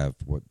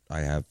I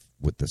have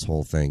with this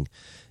whole thing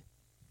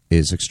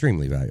is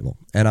extremely valuable.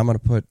 And I'm going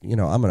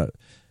to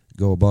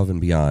go above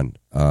and beyond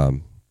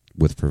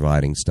with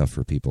providing stuff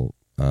for people,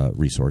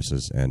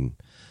 resources and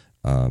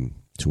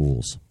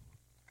tools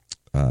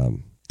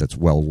that's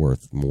well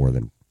worth more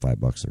than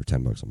 $5 or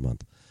 $10 a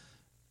month.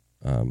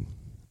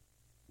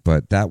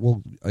 But that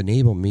will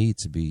enable me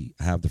to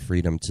have the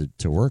freedom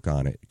to work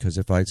on it, because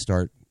if I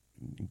start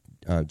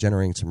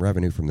generating some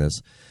revenue from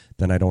this,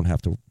 then I don't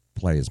have to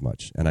play as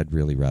much, and I'd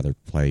really rather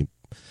play,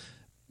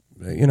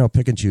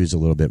 pick and choose a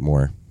little bit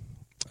more.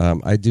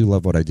 I do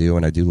love what I do,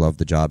 and I do love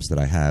the jobs that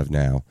I have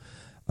now,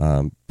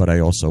 but I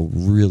also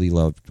really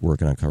love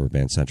working on Cover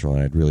Band Central,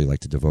 and I'd really like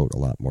to devote a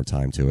lot more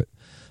time to it.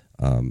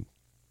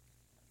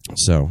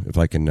 So if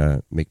I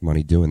can make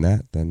money doing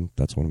that, then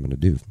that's what I'm going to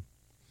do,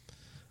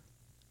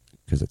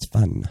 because it's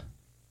fun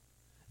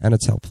and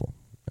it's helpful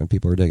and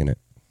people are digging it.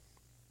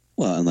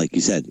 Well, and like you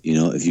said,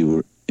 if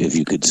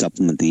you could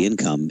supplement the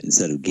income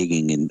instead of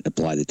gigging and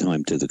apply the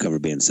time to the Cover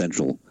Band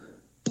Central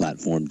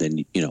platform,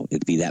 then, you know,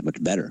 it'd be that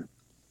much better,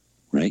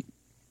 right?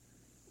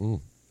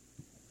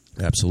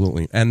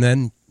 Absolutely. And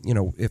then, you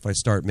know, if I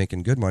start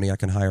making good money, I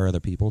can hire other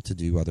people to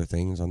do other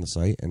things on the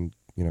site and,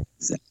 you know,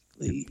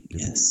 exactly.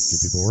 give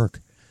people work.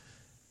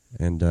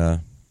 And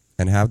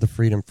have the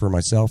freedom for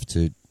myself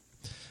to,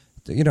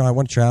 you know, I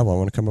want to travel. I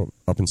want to come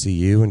up and see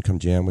you and come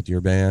jam with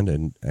your band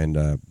and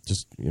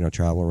just, you know,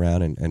 travel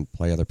around and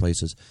play other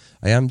places.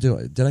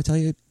 Did I tell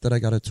you that I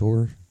got a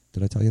tour?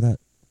 Did I tell you that?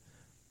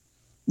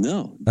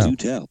 No, do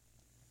tell.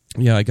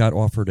 Yeah, I got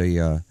offered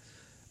a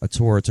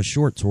tour. It's a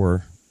short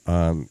tour,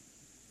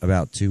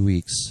 about 2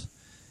 weeks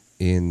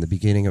in the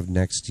beginning of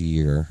next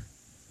year.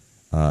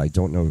 I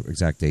don't know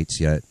exact dates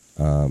yet.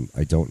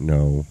 I don't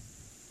know,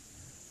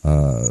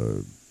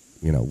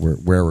 you know,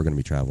 where we're going to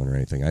be traveling or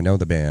anything. I know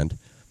the band.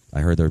 I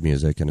heard their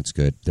music and it's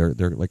good. They're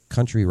like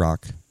country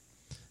rock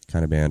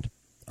kind of band,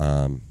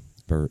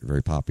 very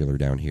very popular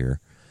down here,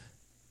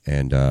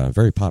 and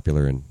very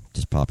popular in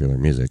just popular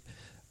music.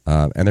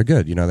 And they're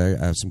good. You know, they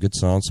have some good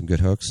songs, some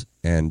good hooks,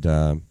 and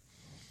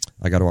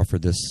I got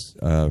offered this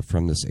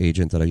from this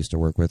agent that I used to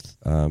work with,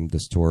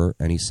 this tour,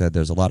 and he said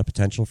there's a lot of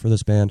potential for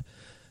this band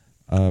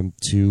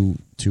to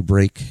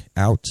break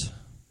out.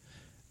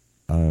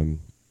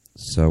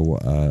 So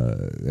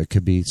it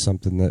could be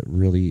something that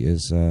really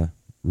is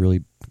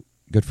really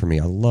good for me.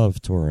 I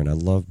love touring. I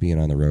love being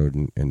on the road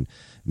and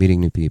meeting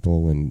new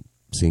people and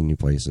seeing new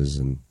places,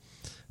 and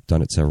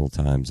done it several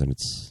times, and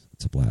it's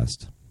a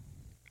blast.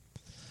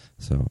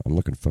 So I'm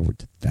looking forward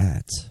to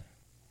that.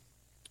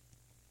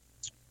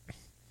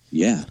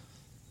 Yeah.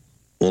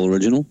 All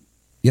original?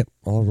 Yep,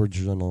 all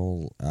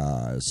original.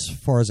 As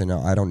far as I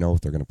know, I don't know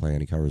if they're going to play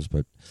any covers,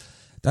 but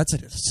that's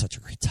such a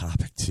great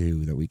topic,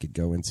 too, that we could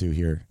go into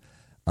here.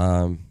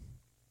 All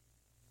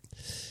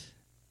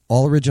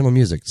original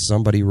music.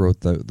 Somebody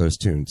wrote those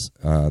tunes.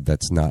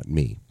 That's not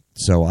me.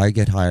 So I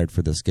get hired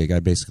for this gig.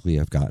 I basically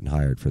have gotten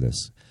hired for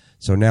this.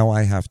 So now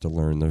I have to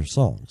learn their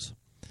songs.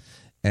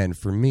 And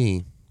for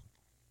me,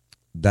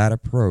 that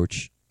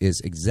approach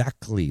is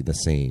exactly the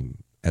same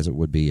as it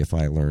would be if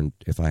I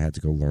had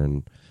to go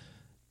learn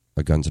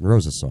a Guns N'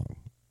 Roses song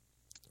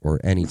or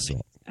any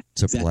song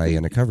to play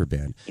in a cover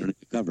band.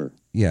 Cover.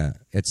 Yeah,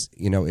 it's,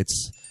 you know,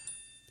 it's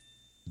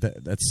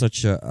that's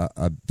such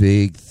a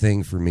big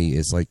thing for me.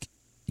 Is like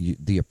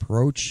the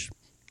approach.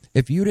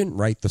 If you didn't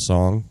write the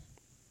song,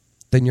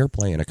 then you're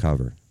playing a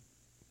cover,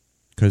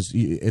 because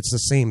it's the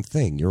same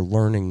thing. You're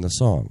learning the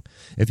song.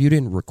 If you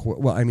didn't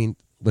record, well, I mean,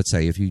 let's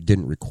say if you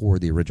didn't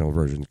record the original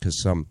version,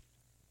 because some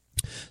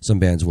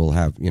bands will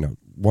have, you know,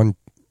 one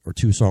or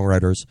two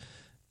songwriters,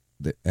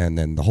 and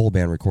then the whole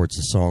band records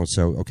the song.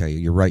 So, okay,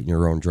 you're writing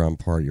your own drum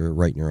part, you're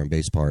writing your own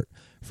bass part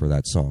for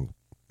that song.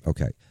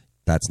 Okay,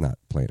 that's not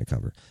playing a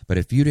cover. But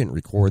if you didn't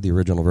record the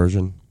original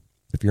version,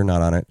 if you're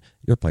not on it,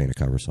 you're playing a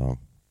cover song.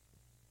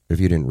 If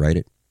you didn't write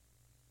it,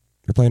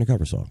 you're playing a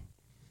cover song.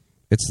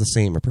 It's the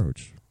same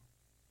approach,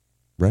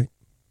 right?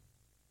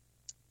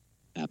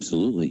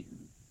 Absolutely.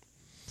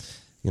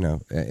 You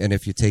know, and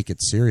if you take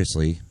it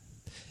seriously,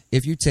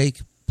 if you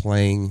take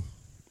playing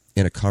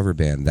in a cover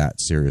band that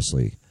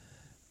seriously,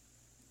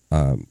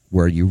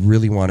 where you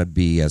really want to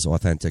be as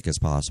authentic as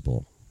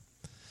possible,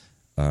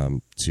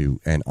 and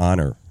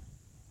honor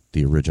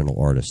the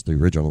original artist, the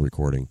original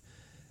recording,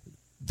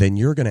 then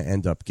you're going to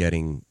end up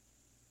getting,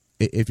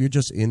 if you're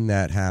just in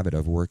that habit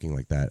of working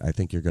like that, I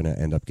think you're going to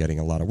end up getting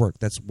a lot of work.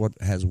 That's what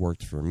has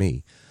worked for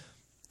me,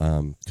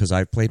 because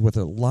I've played with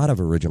a lot of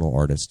original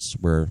artists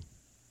where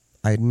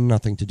I had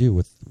nothing to do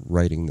with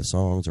writing the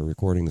songs or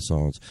recording the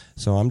songs.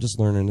 So I'm just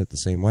learning it the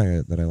same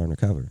way that I learn a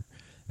cover,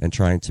 and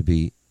trying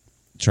to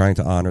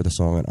honor the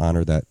song and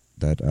honor that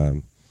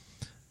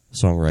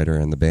songwriter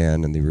and the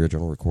band and the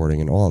original recording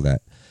and all of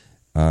that.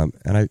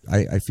 And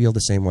I feel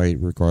the same way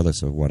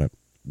regardless of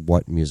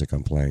what music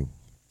I'm playing,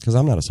 because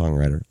I'm not a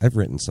songwriter. I've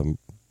written some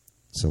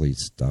silly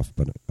stuff,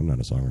 but I'm not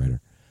a songwriter.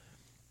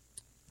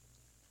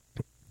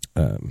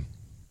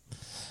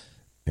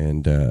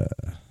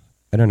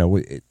 I don't know.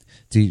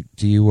 Do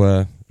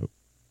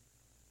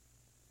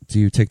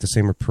you take the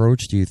same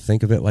approach? Do you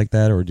think of it like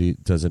that, or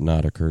does it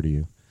not occur to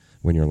you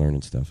when you're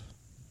learning stuff?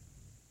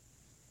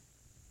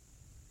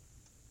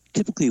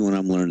 Typically, when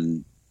I'm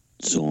learning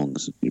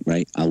songs,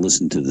 right, I'll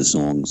listen to the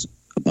songs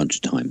a bunch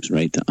of times,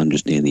 right, to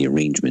understand the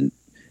arrangement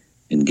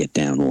and get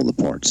down all the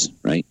parts,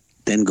 right?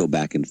 Then go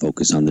back and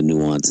focus on the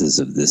nuances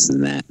of this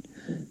and that,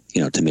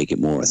 you know, to make it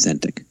more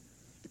authentic.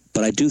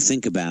 But I do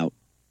think about,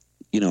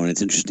 you know, and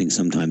it's interesting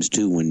sometimes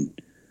too when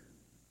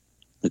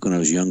I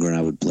was younger and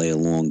I would play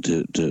along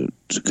to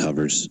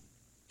covers,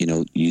 you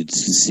know, you'd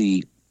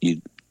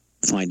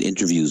find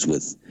interviews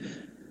with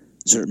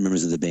certain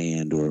members of the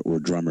band or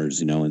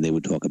drummers, you know, and they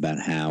would talk about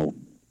how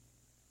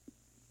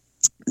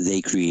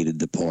they created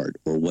the part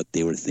or what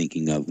they were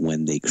thinking of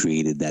when they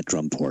created that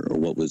drum part or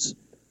what was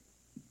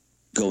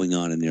going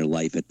on in their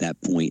life at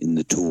that point in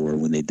the tour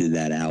when they did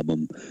that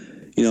album,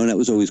 you know, and that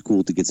was always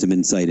cool to get some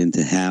insight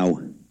into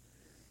how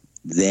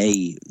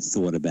they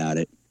thought about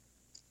it,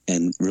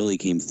 and really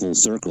came full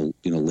circle,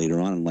 you know, later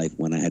on in life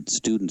when I had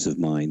students of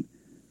mine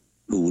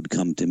who would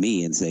come to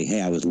me and say,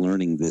 hey, I was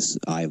learning this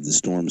Eye of the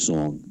Storm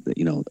song, that,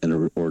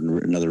 or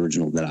another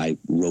original that I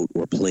wrote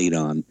or played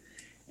on.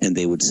 And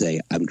they would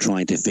say, I'm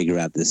trying to figure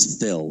out this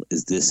fill.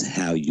 Is this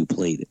how you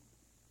played it?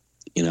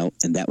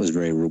 And that was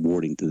very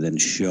rewarding to then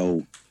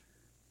show,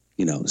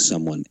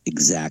 someone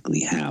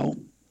exactly how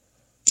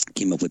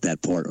came up with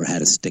that part or how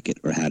to stick it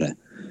or how to,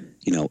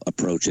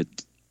 approach it.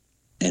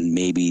 And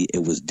maybe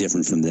it was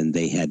different from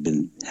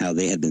how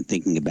they had been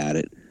thinking about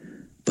it,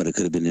 but it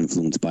could have been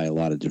influenced by a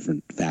lot of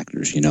different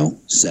factors,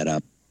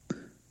 setup,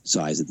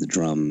 size of the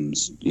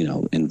drums,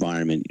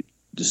 environment,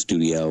 the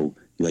studio.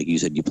 Like you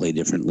said, you play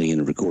differently in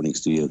a recording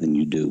studio than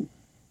you do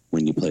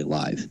when you play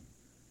live.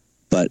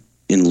 But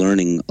in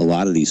learning a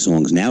lot of these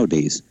songs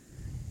nowadays,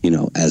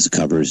 as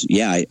covers,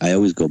 I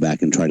always go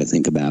back and try to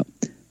think about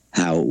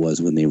how it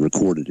was when they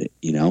recorded it,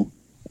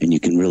 and you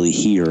can really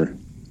hear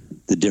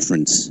the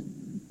difference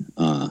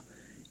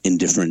in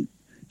different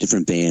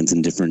bands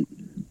and different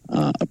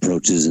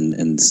approaches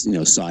and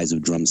size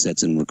of drum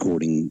sets and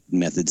recording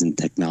methods and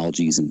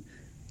technologies. And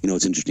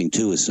what's interesting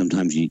too is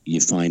sometimes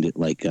you find it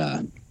like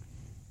a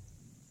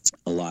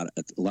lot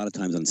of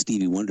times on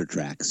Stevie Wonder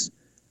tracks,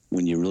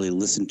 when you really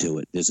listen to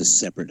it, there's a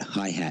separate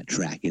hi-hat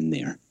track in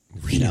there.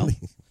 Really?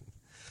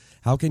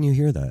 How can you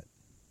hear that?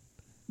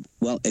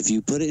 Well, if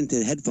you put it into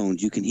the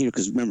headphones, you can hear,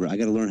 because remember, I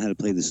got to learn how to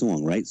play the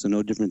song, right? So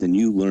no different than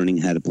you learning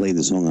how to play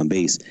the song on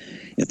bass.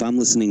 If I'm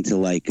listening to,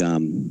 like,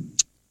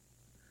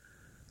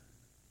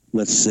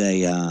 let's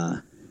say,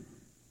 let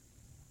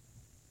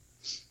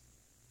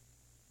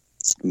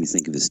me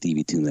think of a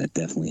Stevie tune that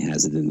definitely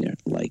has it in there.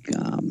 Like,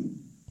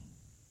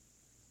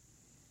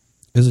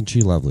 Isn't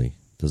She Lovely?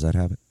 Does that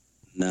have it?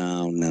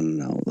 No.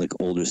 Like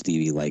older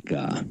Stevie, like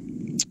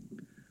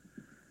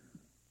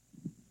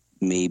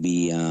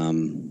maybe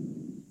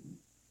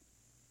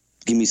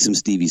give me some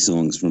Stevie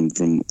songs from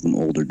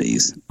older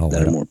days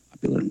that are more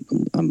popular.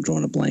 I'm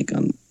drawing a blank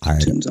on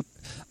tunes.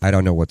 I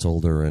don't know what's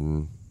older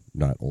and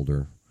not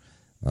older,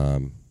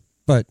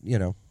 but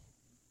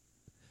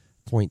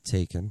point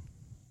taken.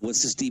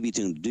 What's the Stevie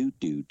tune? Do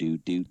do do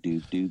do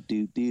do do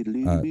do do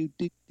do do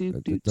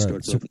do.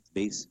 Starts off with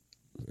bass.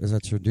 Is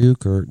that Sir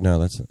Duke or no?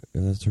 That's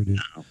Sir Duke.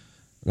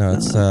 No,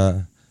 it's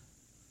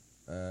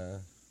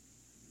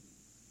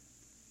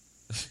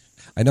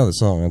I know the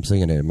song. I'm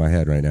singing it in my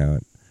head right now,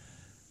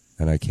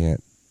 and I can't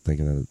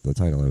think of the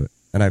title of it.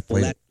 And I've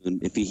played it.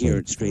 If you hear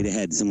it straight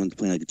ahead, someone's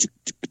playing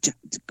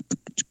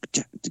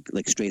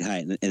like straight high,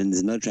 and there's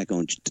another track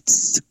going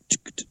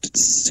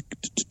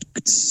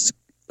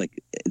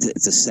like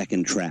it's a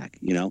second track.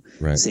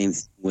 Right. Same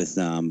with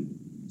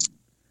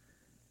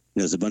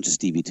there's a bunch of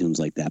Stevie tunes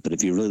like that. But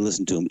if you really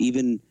listen to them,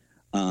 even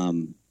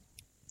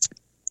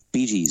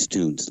Bee Gees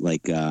tunes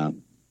like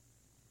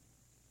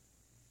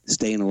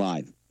 "Staying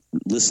Alive."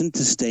 Listen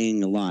to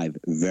 "Staying Alive"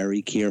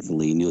 very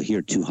carefully, and you'll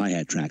hear two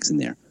hi-hat tracks in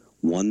there.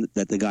 One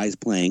that the guy's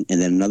playing,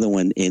 and then another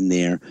one in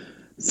there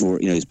for,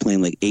 he's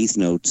playing like eighth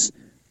notes,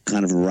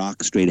 kind of a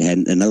rock straight ahead,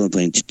 and another one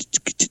playing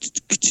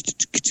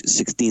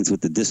 16ths with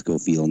the disco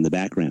feel in the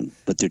background.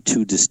 But they're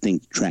two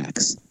distinct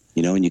tracks,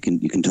 and you can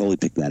totally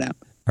pick that out.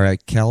 All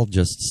right, Cal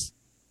just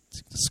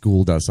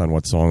schooled us on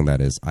what song that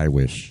is. "I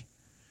Wish"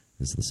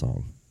 is the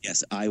song.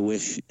 Yes, "I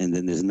Wish," and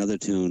then there's another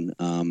tune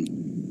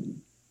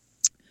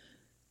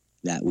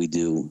that we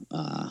do.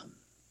 I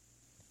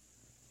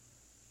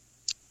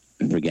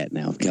forget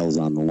now if Kel's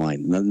on the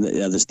line.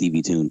 The other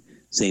Stevie tune,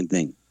 same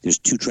thing. There's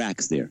two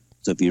tracks there.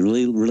 So if you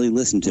really, really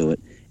listen to it,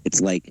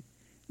 it's like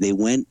they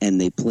went and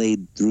they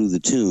played through the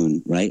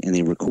tune, right? And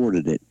they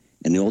recorded it,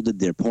 and they all did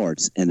their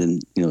parts. And then,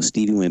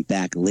 Stevie went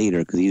back later,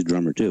 because he's a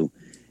drummer too,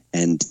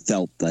 and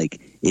felt like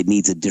it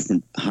needs a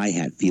different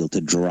hi-hat feel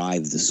to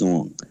drive the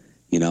song,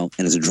 And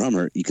as a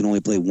drummer, you can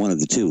only play one of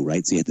the two,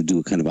 right? So you have to do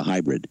a kind of a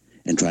hybrid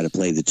and try to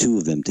play the two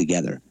of them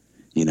together,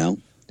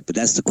 But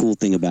that's the cool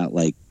thing about,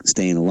 like,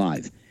 "Staying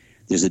Alive."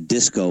 There's a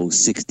disco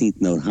 16th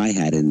note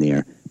hi-hat in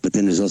there, but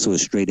then there's also a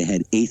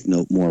straight-ahead 8th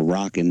note, more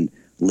rockin',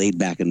 laid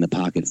back in the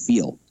pocket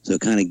feel. So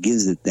it kind of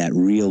gives it that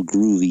real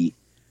groovy,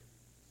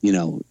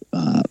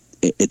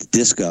 it's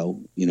disco,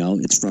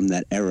 it's from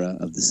that era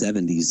of the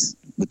 70s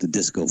with the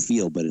disco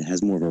feel, but it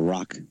has more of a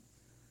rock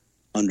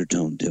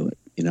undertone to it,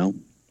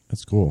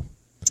 That's cool.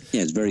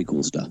 Yeah, it's very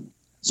cool stuff.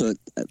 So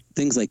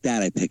things like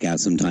that I pick out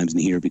sometimes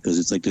and hear, because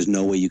it's like there's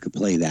no way you could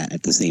play that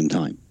at the same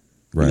time.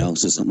 Right.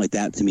 So something like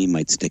that to me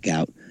might stick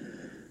out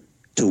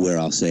to where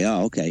I'll say,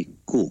 oh, okay,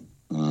 cool.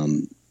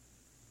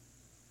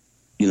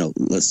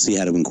 Let's see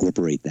how to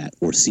incorporate that,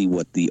 or see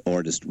what the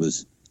artist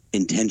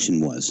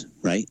intention was,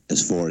 right?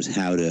 As far as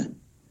how to,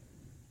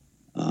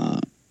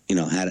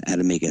 how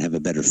to make it have a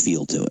better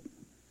feel to it.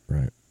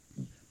 Right.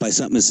 By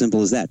something as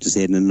simple as that, just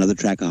adding another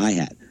track of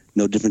hi-hat.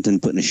 No different than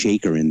putting a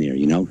shaker in there,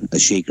 a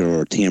shaker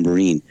or a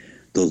tambourine.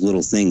 Those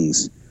little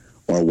things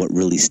are what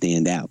really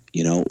stand out,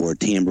 or a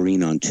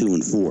tambourine on 2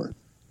 and 4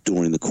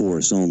 during the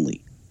chorus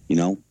only,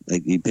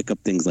 like you pick up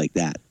things like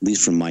that, at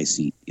least from my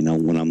seat,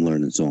 when I'm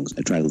learning songs.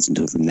 I try to listen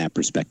to it from that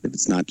perspective.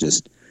 It's not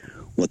just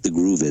what the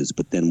groove is,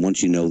 but then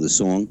once you know the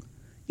song,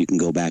 you can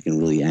go back and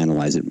really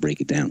analyze it and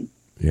break it down.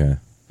 Yeah.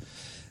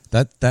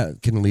 That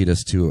can lead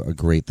us to a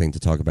great thing to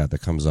talk about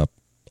that comes up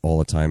all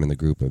the time in the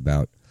group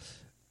about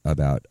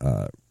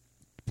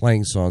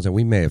playing songs, and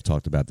we may have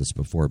talked about this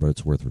before, but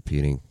it's worth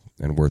repeating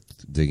and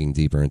worth digging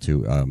deeper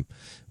into.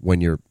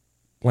 When you're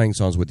playing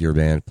songs with your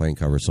band, playing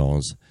cover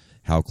songs,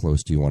 how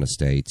close do you want to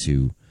stay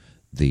to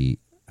the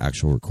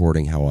actual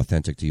recording? How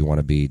authentic do you want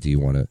to be? Do you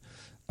want to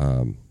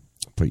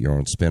put your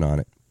own spin on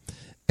it?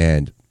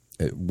 And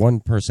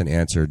one person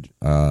answered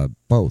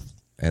both,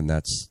 and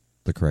that's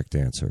the correct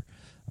answer.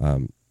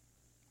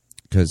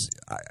 Because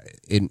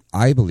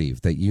I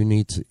believe that you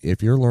need to,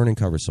 if you're learning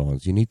cover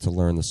songs, you need to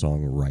learn the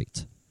song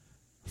right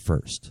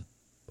first,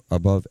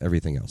 above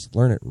everything else.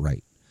 Learn it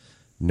right.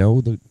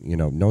 Know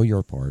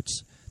your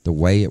parts, the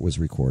way it was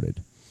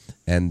recorded,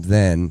 and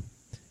then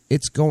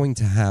it's going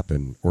to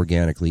happen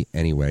organically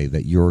anyway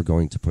that you're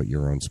going to put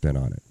your own spin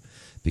on it,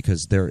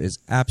 because there is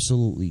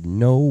absolutely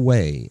no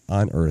way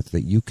on earth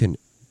that you can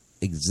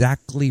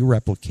exactly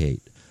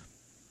replicate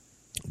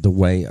the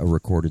way a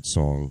recorded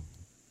song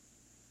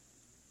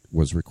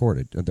was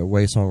recorded, the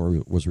way a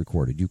song was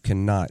recorded. You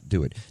cannot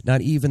do it.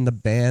 Not even the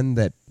band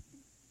that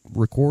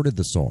recorded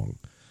the song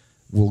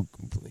will,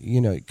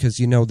 because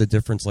the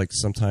difference. Like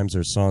sometimes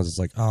there's songs, it's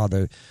like,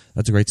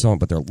 that's a great song,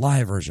 but their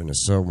live version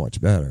is so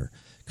much better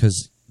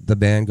because the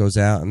band goes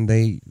out and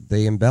they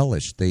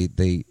embellish.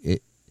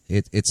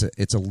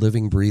 It's a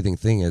living, breathing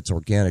thing. It's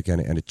organic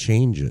and it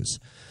changes.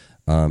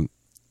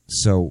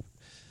 So.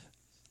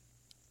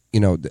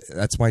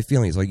 That's my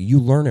feeling. It's like you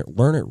learn it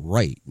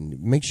right.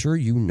 Make sure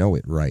you know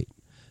it right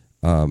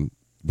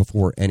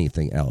before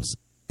anything else.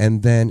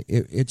 And then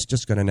it's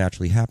just going to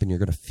naturally happen. You're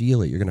going to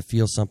feel it. You're going to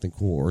feel something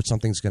cool, or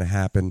something's going to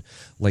happen.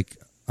 Like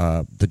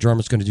the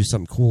drummer's going to do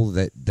something cool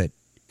that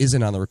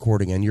isn't on the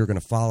recording, and you're going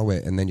to follow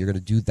it, and then you're going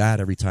to do that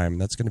every time.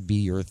 And that's going to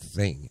be your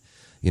thing,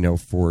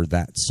 for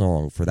that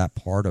song, for that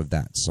part of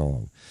that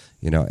song.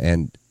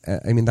 And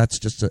I mean, that's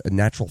just a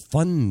natural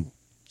fun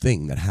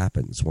thing that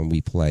happens when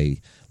we play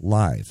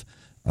live.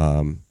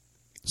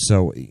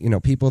 So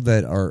people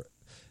that are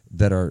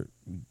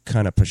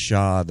kind of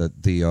pasha, that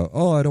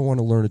I don't want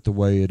to learn it the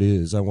way it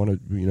is, I want to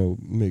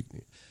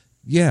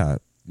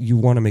you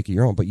want to make it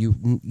your own, but you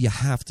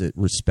have to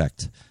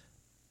respect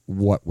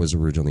what was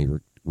originally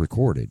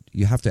recorded.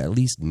 You have to at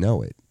least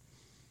know it.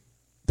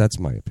 That's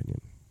my opinion.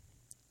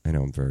 I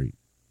know I'm very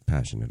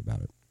passionate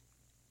about it.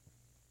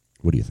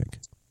 What do you think?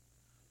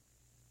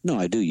 No,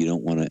 I do. You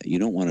don't want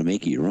to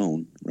make it your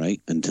own,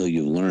 right? Until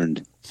you've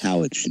learned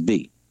how it should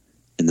be.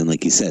 And then,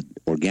 like you said,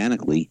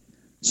 organically,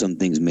 some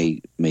things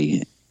may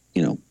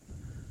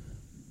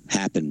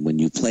happen when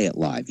you play it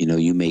live.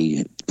 You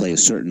may play a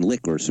certain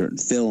lick or a certain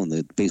fill, and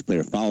the bass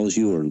player follows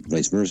you, or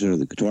vice versa, or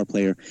the guitar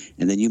player,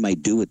 and then you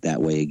might do it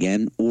that way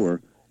again,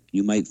 or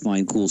you might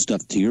find cool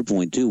stuff, to your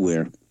point, too,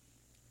 where,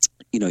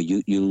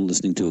 you're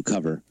listening to a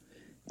cover,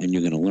 and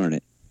you're going to learn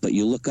it, but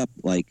you look up,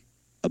 like,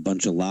 a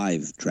bunch of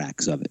live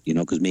tracks of it,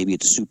 because maybe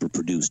it's super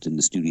produced in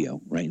the studio,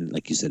 right? And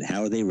like you said,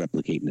 how are they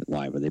replicating it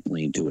live? Are they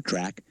playing to a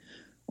track?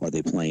 Or are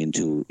they playing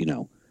to,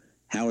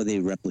 how are they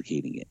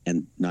replicating it?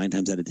 And 9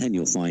 times out of 10,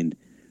 you'll find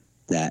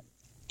that,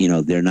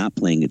 they're not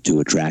playing it to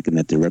a track, and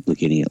that they're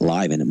replicating it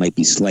live, and it might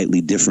be slightly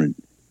different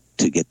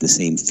to get the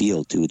same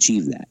feel to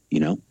achieve that,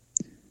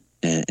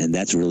 and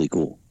that's really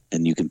cool.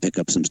 And you can pick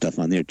up some stuff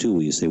on there too,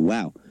 where you say,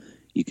 wow,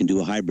 you can do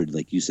a hybrid,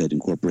 like you said,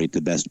 incorporate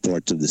the best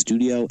parts of the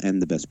studio and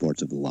the best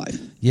parts of the live.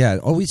 Yeah,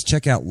 always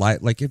check out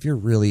live. Like if you're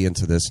really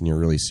into this and you're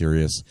really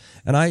serious,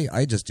 and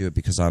I just do it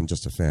because I'm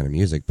just a fan of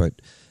music,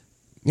 but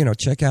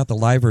check out the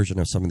live version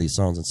of some of these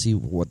songs and see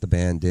what the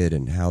band did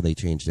and how they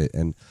changed it.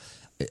 And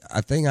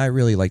a thing I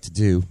really like to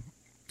do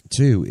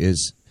too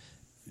is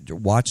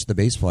watch the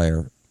bass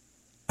player.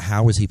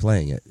 How is he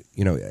playing it?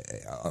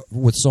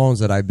 With songs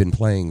that I've been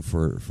playing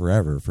for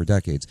forever, for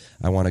decades,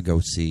 I want to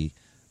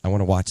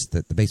watch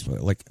the bass player.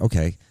 Like,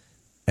 okay,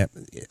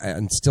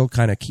 and still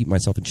kind of keep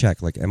myself in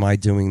check. Like, am I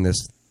doing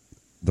this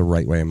the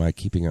right way? Am I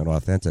keeping it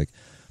authentic?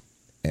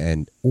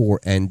 Or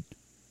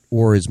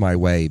is my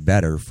way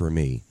better for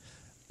me?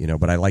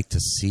 But I like to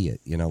see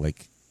it.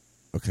 Like,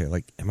 okay,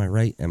 like, am I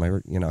right? Am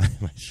I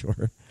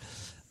sure?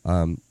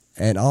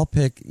 And I'll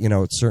pick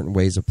certain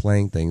ways of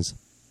playing things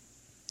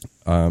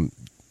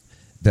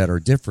that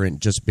are different,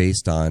 just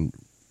based on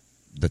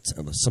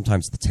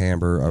sometimes the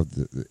timbre of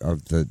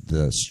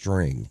the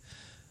string.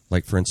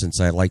 Like, for instance,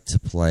 I like to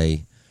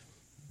play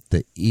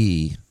the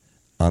E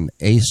on the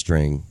A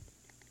string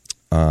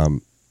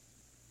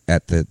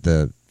at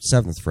the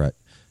 7th fret.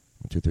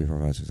 1, 2, 3, 4,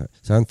 5, 6,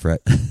 7th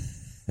fret.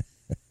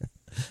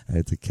 I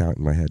had to count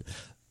in my head.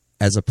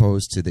 As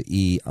opposed to the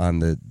E on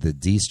the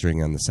D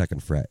string on the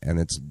 2nd fret. And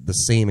it's the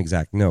same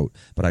exact note,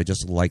 but I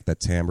just like the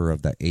timbre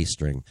of the A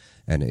string.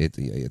 And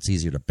it's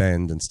easier to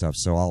bend and stuff.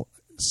 So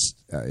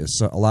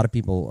so a lot of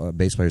people,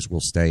 bass players,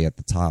 will stay at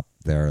the top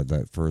there,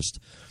 the first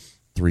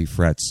 3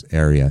 frets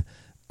area,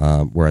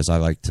 whereas I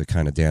like to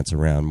kind of dance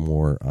around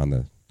more on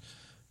the,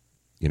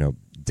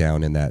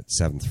 down in that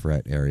 7th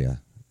fret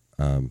area.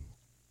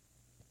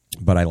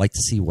 But I like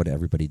to see what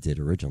everybody did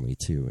originally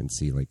too, and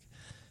see, like,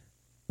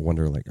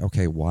 wonder, like,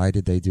 okay, why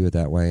did they do it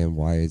that way, and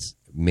why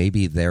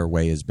maybe their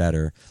way is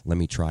better. Let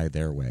me try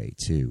their way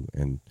too.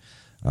 And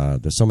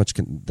there's so much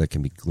that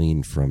can be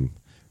gleaned from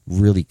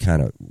really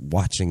kind of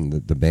watching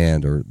the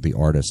band or the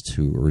artist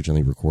who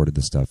originally recorded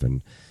the stuff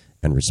and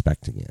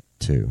respecting it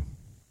too,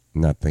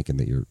 not thinking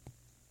that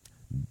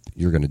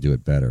you're going to do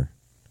it better.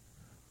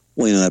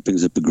 Well, that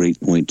brings up a great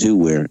point too,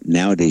 where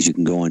nowadays you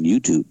can go on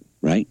YouTube,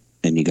 right?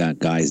 And you got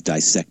guys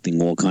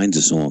dissecting all kinds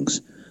of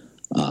songs,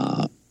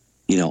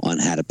 on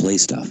how to play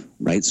stuff,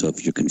 right? So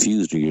if you're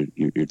confused or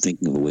you're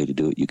thinking of a way to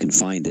do it, you can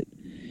find it.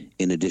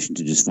 In addition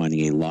to just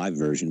finding a live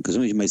version, because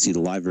sometimes you might see the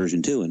live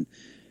version too, and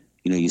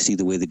you see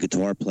the way the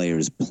guitar player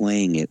is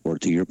playing it, or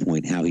to your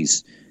point, how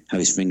he's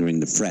fingering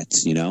the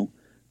frets,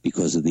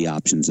 because of the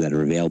options that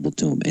are available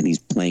to him, and he's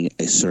playing it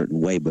a certain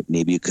way, but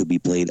maybe it could be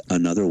played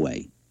another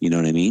way. You know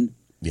what I mean?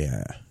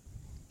 Yeah.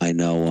 I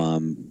know.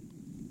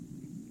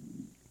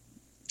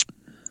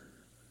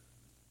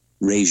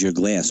 "Raise Your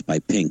Glass" by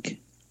Pink,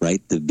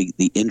 right?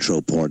 The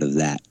intro part of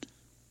that,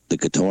 the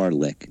guitar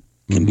lick,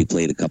 can be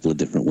played a couple of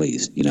different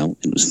ways. And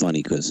it was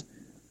funny because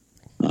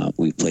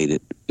we played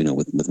it,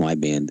 with my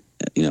band,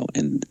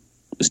 and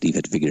Steve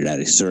had figured it out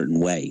a certain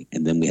way,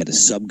 and then we had a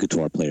sub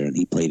guitar player, and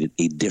he played it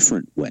a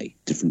different way,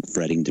 different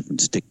fretting, different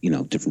stick,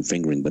 different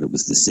fingering, but it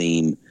was the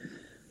same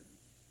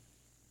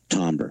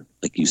timbre,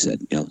 like you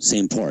said,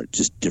 same part,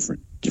 just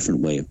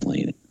different way of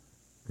playing it.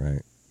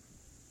 Right.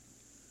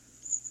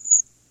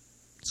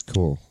 It's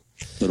cool.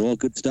 But all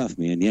good stuff,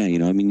 man. Yeah,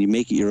 you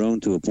make it your own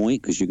to a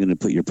point because you're going to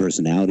put your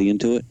personality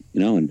into it,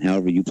 and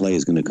however you play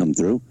is going to come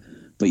through.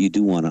 But you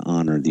do want to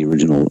honor the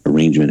original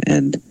arrangement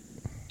and,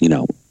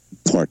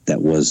 part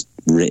that was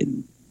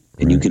written.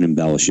 And right. You can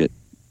embellish it,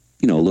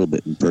 a little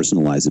bit and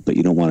personalize it, but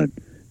you don't want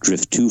to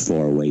drift too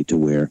far away to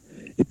where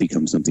it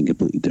becomes something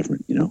completely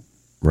different,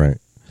 Right.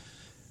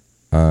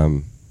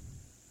 I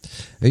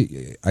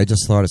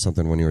just thought of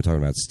something when you were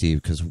talking about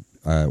Steve, because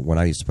when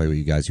I used to play with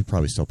you guys, you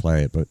probably still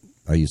play it, but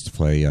I used to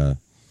play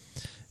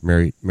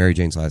Mary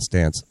Jane's Last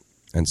Dance,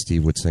 and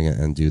Steve would sing it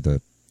and do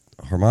the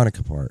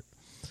harmonica part,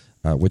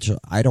 which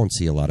I don't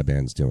see a lot of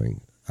bands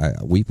doing.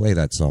 We play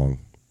that song,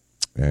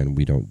 and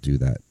we don't do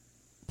that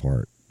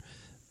part.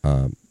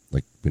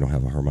 Like, we don't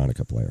have a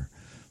harmonica player,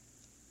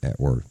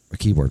 or a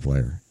keyboard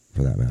player,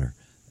 for that matter.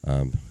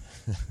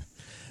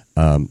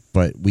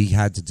 But we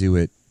had to do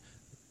it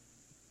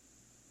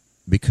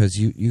because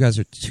you guys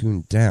are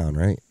tuned down,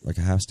 right? Like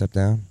a half step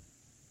down?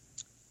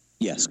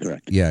 Yes,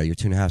 correct. Yeah, you're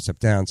tuned a half step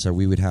down, so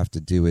we would have to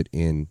do it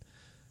in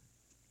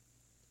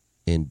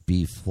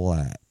B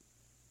flat,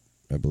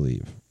 I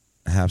believe.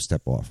 A half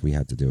step off, we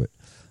had to do it.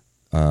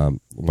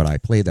 When I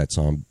played that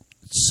song,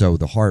 so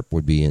the harp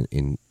would be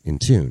in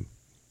tune.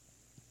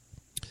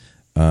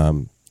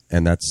 And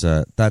that's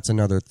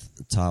another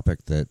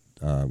topic that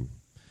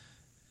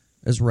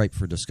is ripe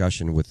for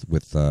discussion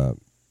with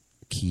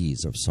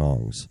keys of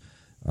songs.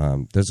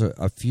 There's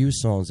a few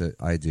songs that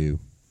I do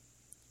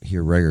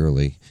here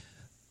regularly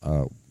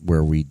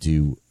where we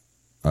do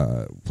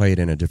play it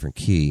in a different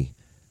key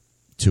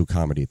to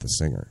accommodate the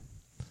singer.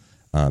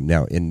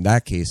 Now, in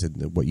that case,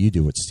 what you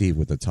do with Steve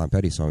with the Tom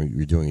Petty song,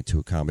 you're doing it to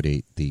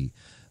accommodate the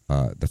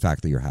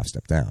fact that you're half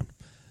step down.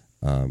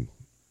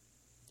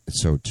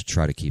 So to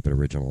try to keep it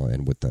original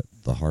and with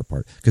the harp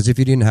part, because if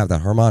you didn't have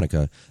that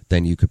harmonica,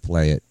 then you could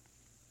play it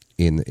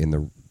in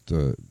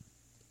the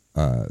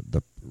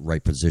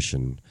right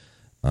position,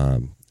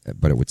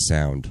 but it would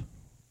sound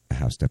a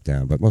half step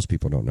down. But most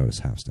people don't notice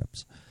half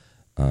steps.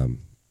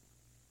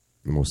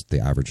 The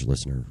average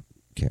listener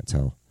can't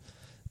tell.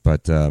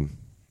 But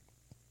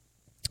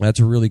that's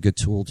a really good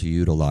tool to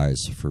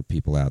utilize for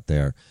people out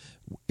there.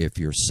 If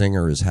your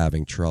singer is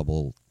having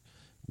trouble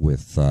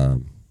with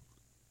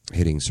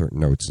hitting certain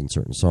notes in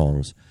certain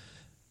songs,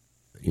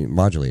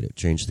 modulate it,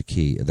 change the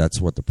key. That's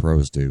what the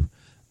pros do.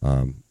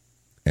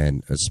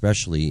 And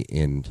especially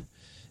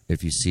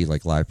if you see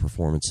like live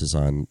performances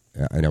on,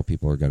 I know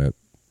people are going to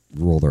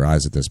roll their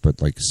eyes at this,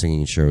 but like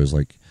singing shows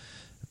like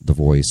The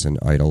Voice and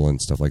Idol and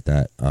stuff like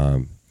that,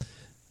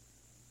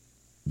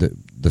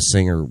 the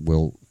singer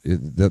will,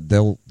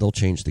 they'll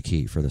change the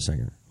key for the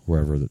singer,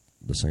 whoever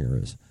the singer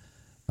is.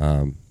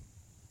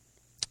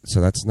 So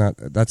that's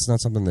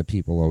not something that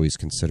people always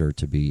consider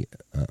to be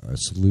a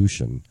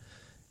solution.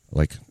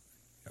 Like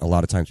a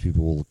lot of times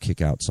people will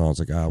kick out songs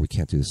like, we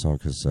can't do this song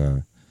because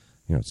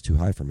it's too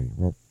high for me.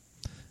 Well,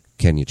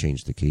 can you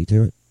change the key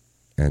to it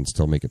and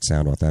still make it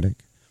sound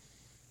authentic?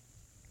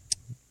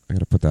 I got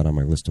to put that on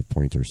my list of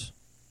pointers.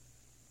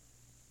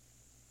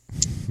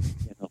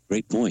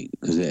 Great point,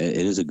 because it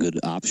is a good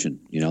option,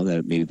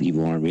 that maybe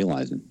people aren't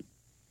realizing.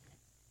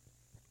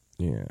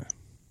 Yeah.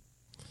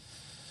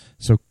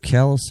 So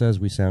Kel says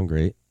we sound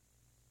great,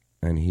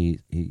 and he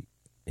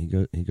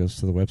goes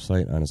to the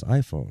website on his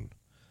iPhone.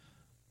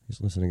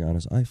 He's listening on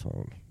his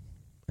iPhone,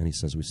 and he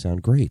says we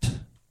sound great.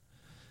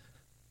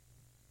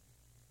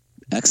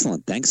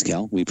 Excellent. Thanks,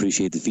 Kel. We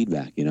appreciate the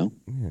feedback, Yeah.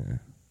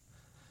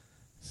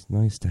 It's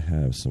nice to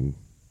have some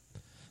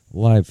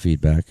live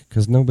feedback,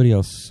 because nobody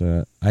else,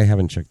 I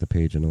haven't checked the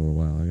page in a little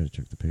while. I got to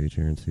check the page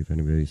here and see if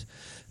anybody's,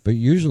 but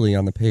usually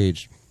on the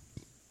page,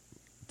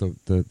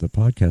 the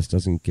podcast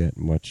doesn't get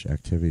much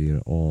activity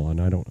at all,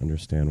 and I don't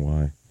understand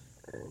why.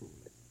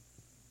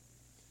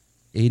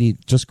 80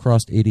 just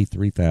crossed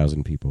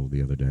 83,000 people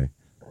the other day.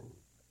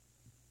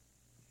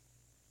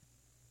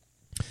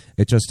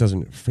 It just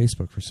doesn't.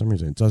 Facebook, for some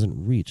reason, it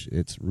doesn't reach.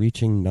 It's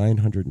reaching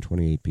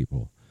 928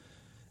 people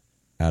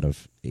out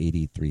of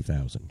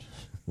 83,000.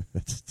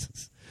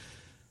 That's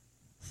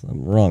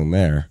something wrong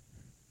there.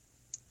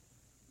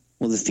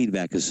 Well, the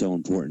feedback is so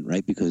important,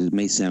 right? Because it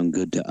may sound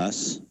good to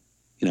us,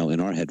 in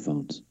our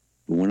headphones,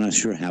 but we're not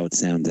sure how it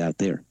sounds out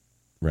there.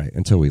 Right,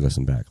 until we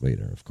listen back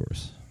later, of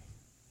course.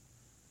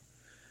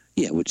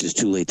 Yeah, which is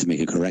too late to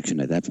make a correction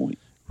at that point.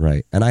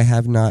 Right, and I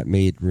have not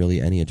made really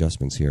any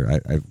adjustments here.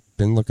 I've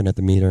been looking at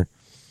the meter.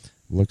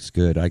 Looks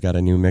good. I got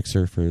a new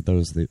mixer for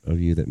those of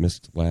you that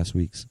missed last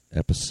week's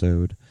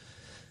episode.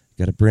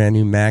 Got a brand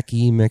new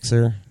Mackie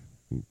mixer.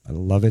 I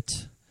love it.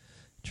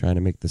 Trying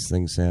to make this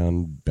thing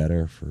sound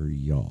better for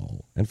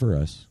y'all and for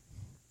us.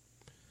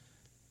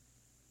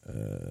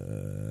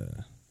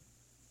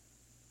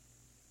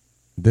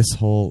 This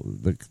whole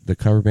the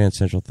cover band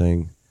central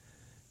thing.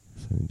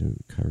 So we do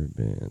cover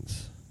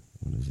bands.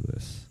 What is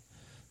this?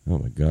 Oh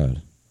my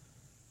god.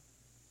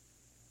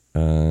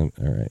 All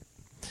right.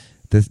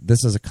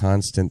 This is a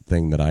constant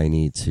thing that I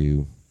need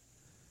to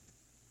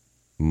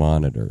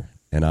monitor,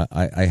 and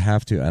I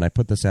have to, and I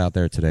put this out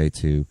there today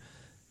too,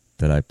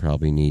 that I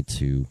probably need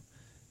to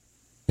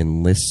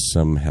enlist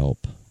some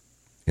help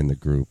in the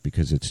group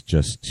because it's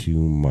just too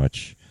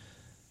much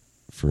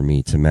for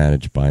me to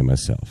manage by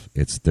myself.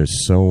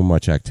 There's so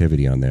much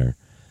activity on there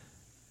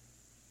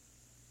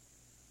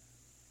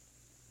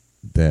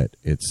that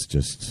it's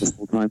just a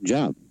full-time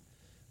job.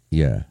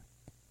 Yeah.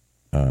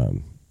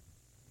 Oh,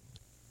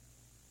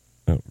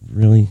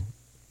 really?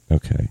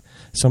 Okay.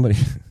 Somebody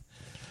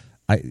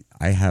I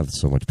have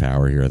so much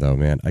power here though,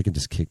 man. I can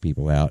just kick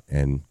people out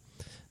and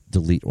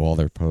delete all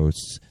their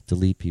posts,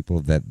 delete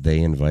people that they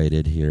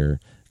invited here,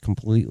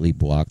 completely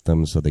block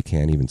them so they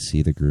can't even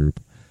see the group.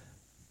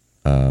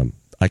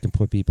 I can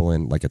put people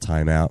in like a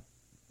timeout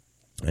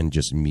and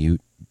just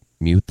mute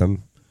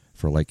them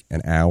for like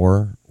an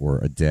hour or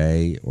a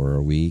day or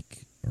a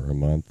week or a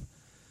month.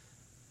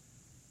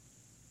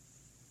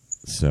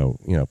 So,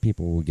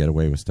 people will get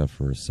away with stuff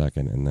for a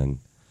second and then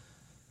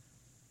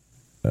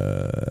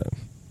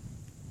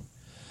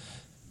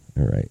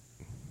all right.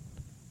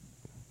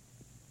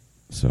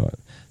 So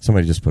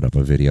somebody just put up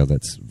a video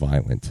that's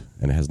violent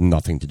and it has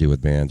nothing to do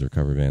with bands or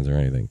cover bands or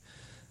anything.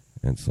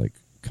 And it's like,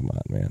 come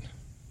on, man.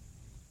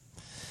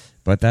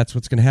 But that's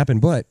what's going to happen.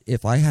 But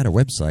if I had a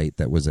website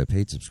that was a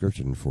paid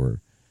subscription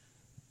for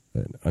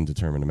an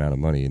undetermined amount of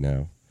money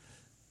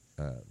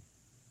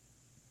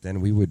then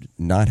we would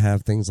not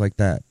have things like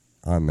that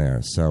on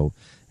there. So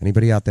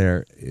anybody out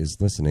there is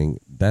listening,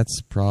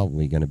 that's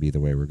probably going to be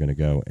the way we're going to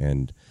go.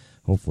 And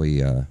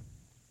hopefully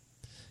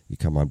you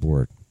come on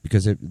board.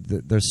 Because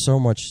there's so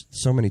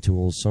many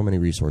tools, so many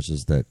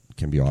resources that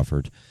can be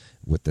offered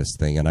with this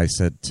thing. And I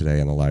said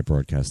today on the live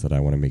broadcast that I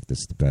want to make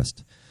this the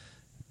best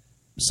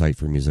site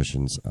for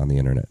musicians on the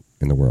internet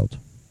in the world.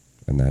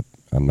 And that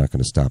I'm not going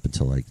to stop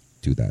until I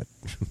do that.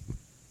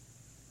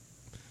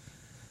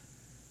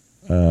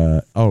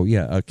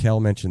 Kel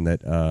mentioned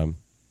that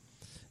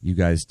you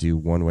guys do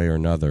One Way or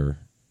Another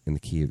in the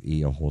key of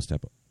E a whole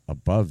step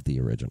above the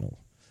original.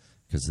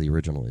 Because the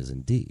original is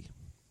in D.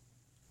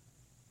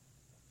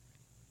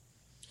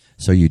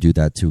 So you do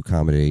that to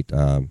accommodate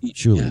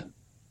Shuli.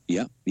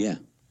 Yeah,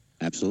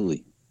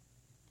 absolutely.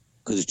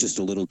 Because it's just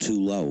a little too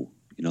low.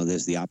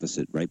 There's the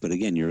opposite, right? But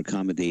again, you're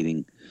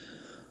accommodating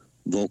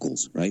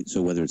vocals, right?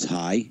 So whether it's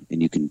high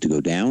and you can go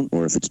down,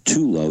 or if it's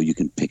too low, you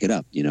can pick it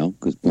up,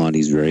 because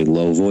Blondie's very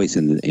low voice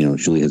and,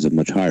 Shuli has a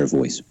much higher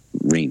voice,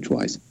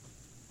 range-wise.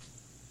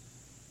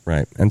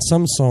 Right. And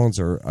some songs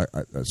are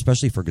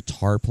especially for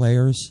guitar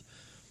players,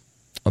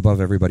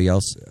 above everybody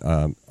else,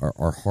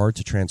 are hard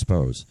to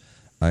transpose.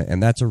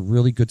 And that's a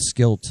really good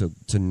skill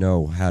to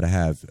know how to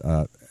have,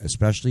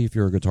 especially if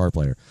you're a guitar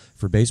player.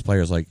 For bass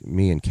players like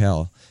me and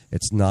Kel,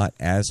 it's not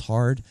as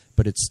hard,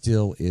 but it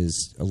still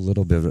is a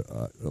little bit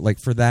like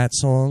for that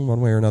song,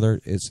 One Way or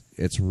Another,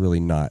 it's really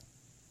not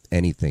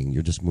anything.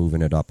 You're just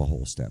moving it up a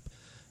whole step,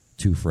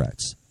 2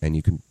 frets, and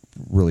you can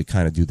really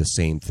kind of do the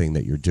same thing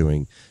that you're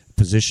doing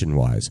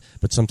position-wise.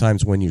 But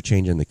sometimes when you're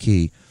changing the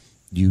key,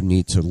 you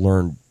need to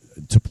learn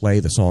to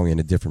play the song in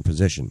a different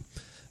position.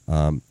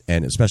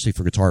 And especially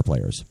for guitar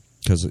players,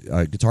 because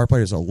guitar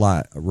players a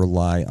lot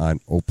rely on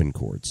open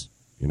chords,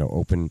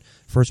 open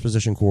first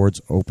position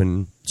chords,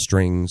 open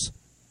strings.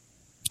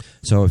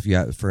 So if you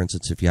have, for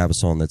instance, if you have a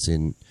song that's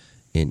in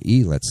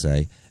E, let's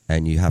say,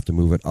 and you have to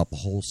move it up a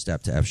whole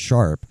step to F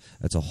sharp,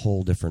 that's a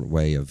whole different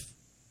way of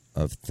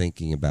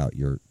thinking about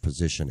your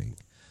positioning.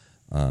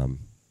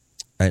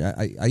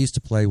 I used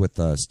to play with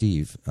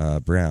Steve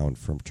Brown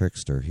from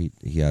Trickster. He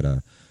had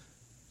a.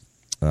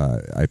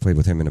 I played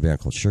with him in a band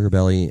called Sugar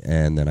Belly,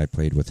 and then I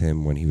played with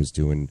him when he was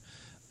doing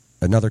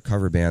another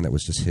cover band that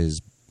was just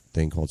his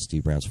thing called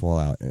Steve Brown's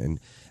Fallout. And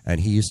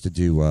he used to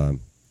do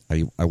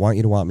I Want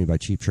You to Want Me by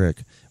Cheap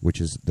Trick,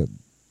 which is the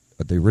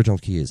original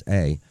key is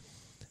A,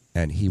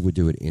 and he would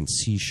do it in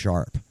C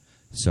sharp.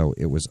 So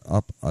it was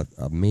up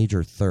a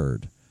major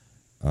third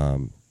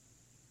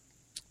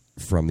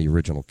from the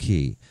original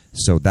key.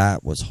 So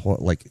that was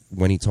like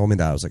when he told me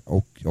that, I was like,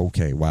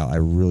 okay, wow, I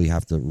really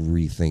have to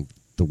rethink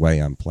the way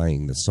I'm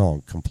playing this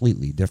song.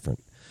 Completely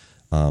different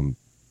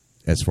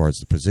as far as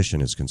the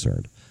position is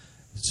concerned.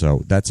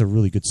 So that's a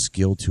really good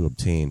skill to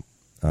obtain.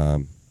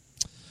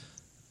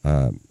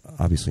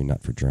 Obviously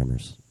not for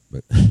drummers,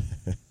 but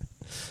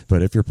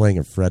but if you're playing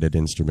a fretted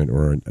instrument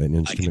or an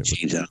instrument, I can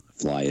change that on the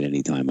fly at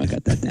any time. I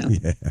got that down.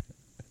 Yeah.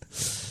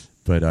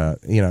 But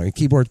in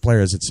keyboard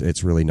players,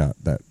 it's really not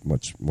that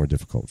much more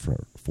difficult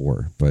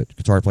for. But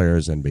guitar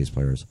players and bass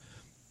players,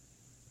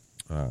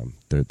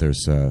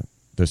 there's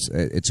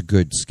it's a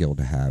good skill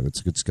to have.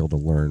 It's a good skill to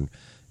learn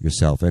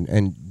yourself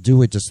and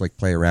do it. Just like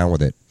play around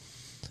with it,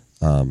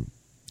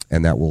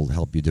 and that will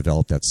help you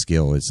develop that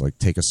skill. It's like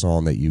take a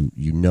song that you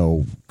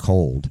know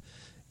cold,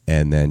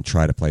 and then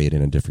try to play it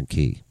in a different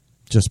key,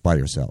 just by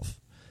yourself,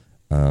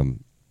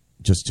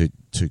 just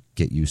to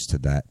get used to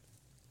that.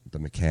 The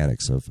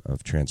mechanics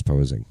of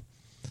transposing,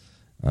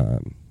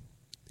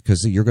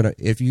 because you're gonna,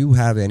 if you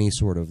have any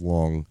sort of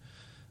long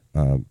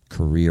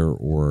career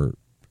or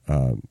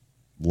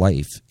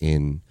life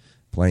in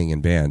playing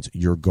in bands,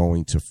 you're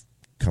going to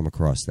come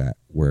across that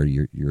where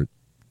you're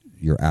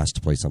asked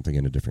to play something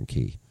in a different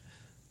key,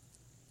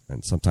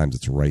 and sometimes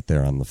it's right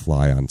there on the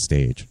fly on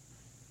stage.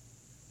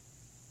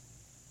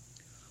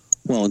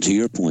 Well, and to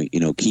your point,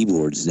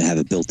 keyboards, they have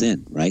it built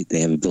in, right?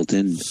 They have a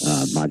built-in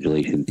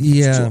modulation.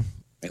 Yeah.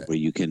 Right, where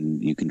you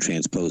can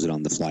transpose it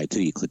on the fly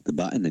too. You click the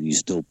button and you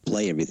still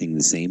play everything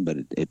the same, but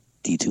it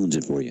detunes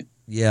it for you.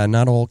 Yeah,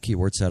 not all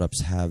keyboard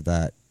setups have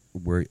that.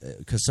 Where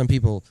because some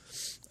people,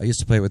 I used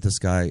to play with this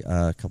guy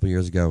a couple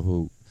years ago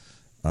who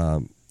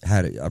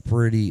had a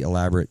pretty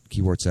elaborate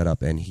keyboard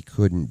setup, and he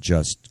couldn't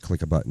just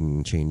click a button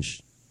and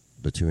change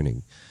the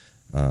tuning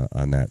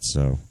on that.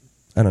 So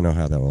I don't know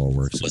how that all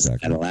works Wasn't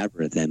exactly. that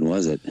elaborate then,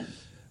 was it?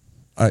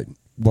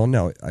 Well,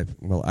 no.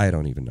 I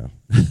don't even know.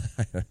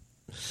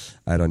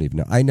 I don't even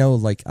know. I know,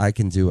 like, I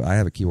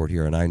have a keyboard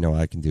here, and I know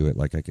I can do it.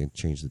 Like, I can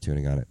change the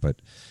tuning on it.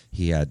 But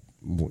he had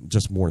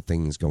just more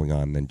things going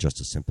on than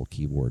just a simple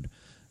keyboard.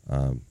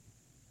 But,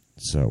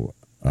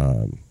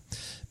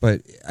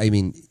 I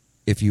mean,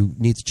 if you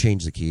need to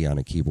change the key on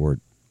a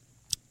keyboard,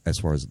 as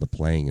far as the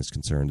playing is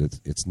concerned,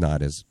 it's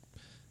not as,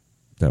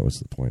 that was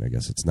the point, I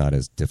guess. It's not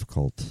as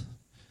difficult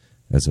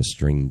as a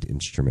stringed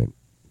instrument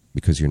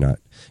because you're not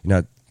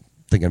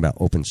thinking about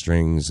open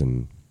strings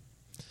and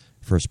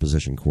first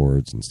position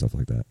chords and stuff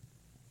like that.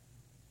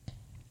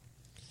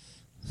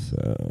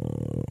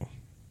 So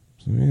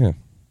yeah,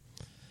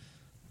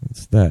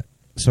 that's that.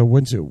 So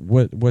when's it?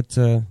 What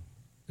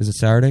is it?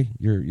 Saturday?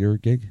 Your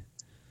gig?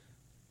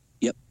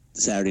 Yep,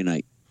 Saturday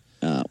night.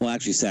 Well,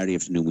 actually, Saturday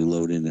afternoon. We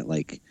load in at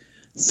like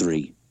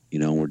 3.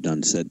 We're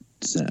done.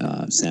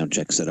 Sound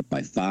check set up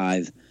by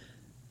 5.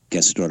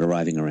 Guests start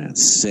arriving around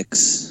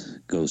 6.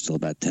 Goes till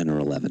about 10 or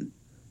 11.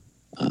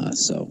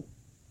 So.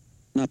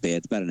 Not bad.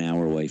 It's about an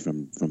hour away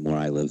from where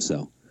I live,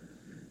 so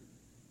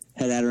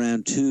head out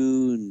around 2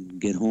 and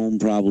get home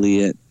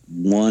probably at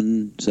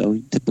 1. So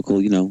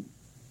typical, 10,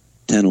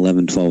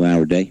 11,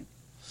 12-hour day.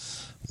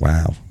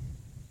 Wow.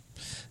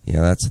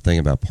 Yeah, that's the thing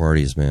about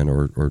parties, man,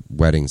 or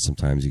weddings.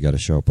 Sometimes you got to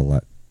show up a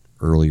lot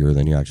earlier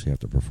than you actually have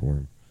to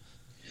perform.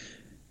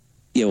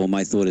 Yeah, well,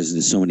 my thought is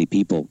there's so many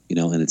people,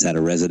 and it's at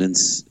a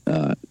residence.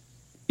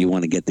 You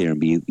want to get there and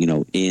be,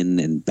 in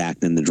and back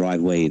in the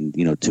driveway and,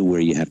 to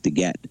where you have to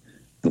get.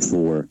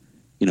 Before,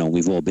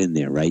 we've all been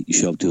there, right? You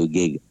show up to a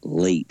gig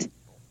late,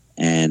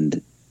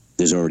 and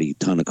there's already a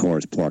ton of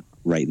cars parked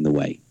right in the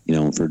way.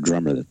 And for a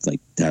drummer, that's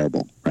like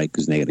terrible, right?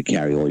 Because they got to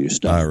carry all your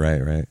stuff. Oh,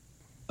 right.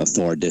 A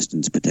far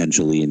distance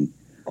potentially, and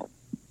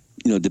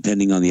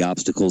depending on the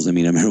obstacles. I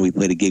remember we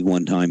played a gig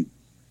one time.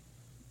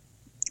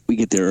 We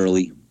get there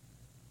early.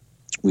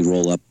 We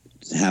roll up.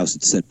 The house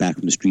is set back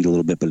from the street a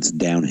little bit, but it's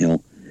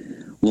downhill.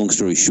 Long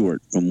story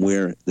short, from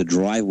where the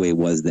driveway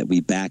was that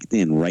we backed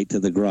in right to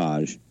the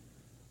garage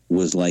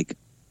was like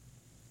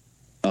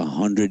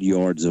 100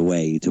 yards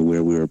away to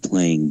where we were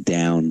playing,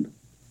 down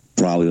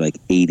probably like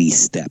 80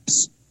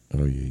 steps.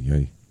 Oh,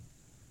 yeah.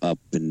 Up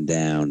and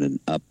down and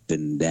up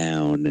and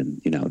down,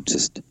 and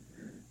just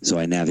so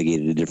I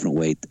navigated a different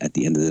way at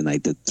the end of the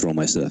night to throw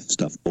my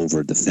stuff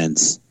over the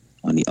fence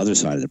on the other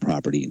side of the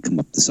property and come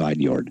up the side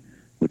yard,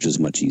 which was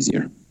much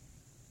easier.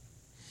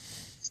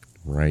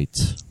 Right.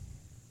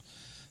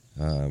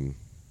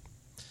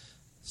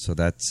 So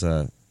that's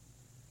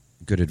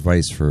good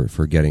advice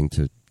for getting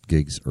to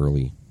gigs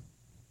early.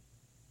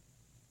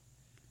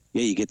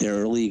 Yeah, you get there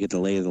early, you get the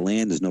lay of the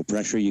land, there's no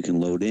pressure, you can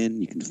load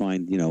in, you can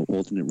find,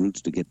 alternate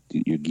routes to get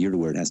your gear to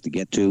where it has to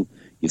get to.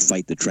 You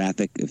fight the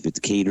traffic if it's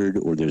catered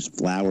or there's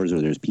flowers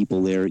or there's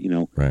people there,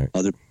 Right.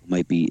 Other people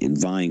might be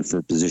vying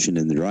for position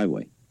in the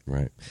driveway.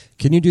 Right.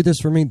 Can you do this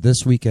for me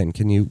this weekend?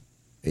 Can you,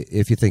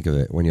 if you think of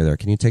it when you're there,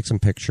 can you take some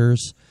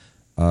pictures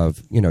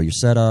of, your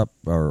setup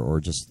or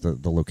just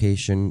the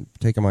location?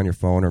 Take them on your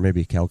phone, or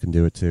maybe Cal can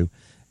do it too,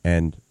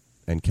 and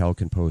and Kel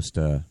can post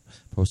them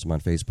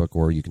on Facebook,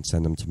 or you can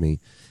send them to me,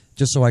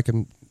 just so I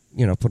can,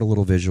 put a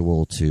little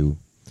visual to,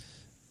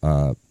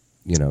 for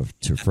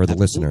the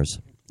listeners.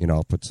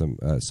 I'll put some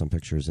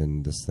pictures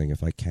in this thing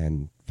if I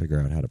can figure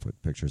out how to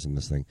put pictures in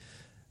this thing.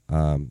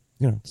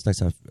 It's nice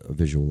to have a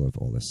visual of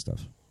all this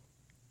stuff.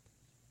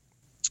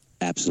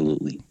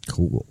 Absolutely.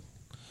 Cool.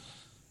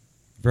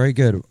 Very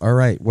good. All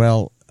right.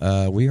 Well,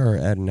 we are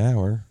at an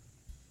hour.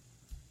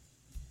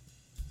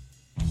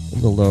 A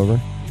little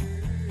over.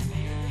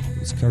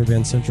 It's Cover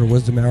Band Central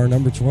Wisdom Hour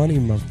number 20,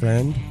 my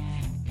friend.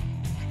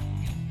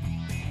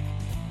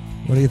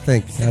 What do you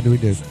think? How do we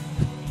do?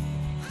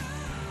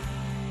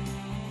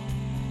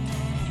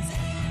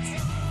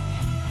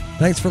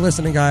 Thanks for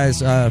listening,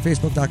 guys.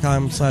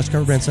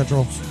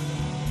 Facebook.com/CoverBandCentral.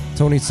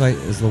 Tony's site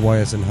is the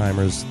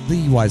Weisenheimers,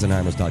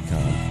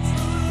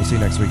 theweisenheimers.com. We'll see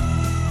you next week.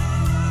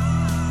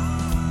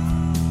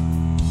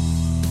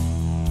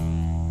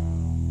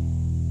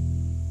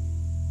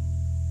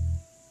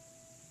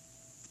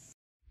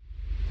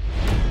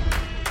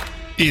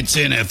 It's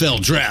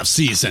NFL draft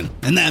season,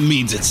 and that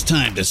means it's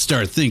time to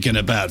start thinking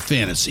about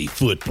fantasy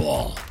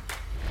football.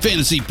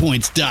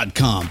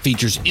 FantasyPoints.com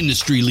features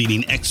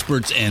industry-leading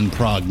experts and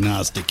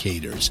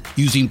prognosticators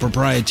using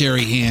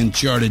proprietary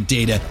hand-charted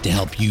data to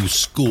help you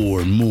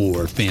score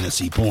more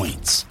fantasy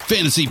points.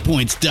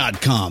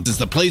 FantasyPoints.com is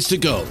the place to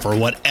go for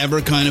whatever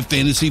kind of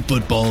fantasy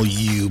football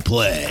you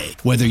play.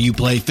 Whether you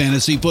play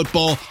fantasy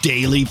football,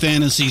 daily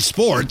fantasy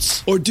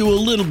sports, or do a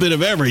little bit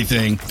of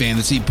everything,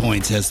 Fantasy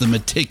Points has the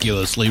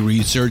meticulously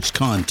researched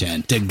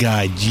content to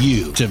guide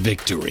you to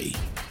victory.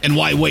 And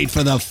why wait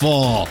for the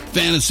fall?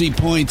 Fantasy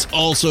Points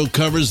also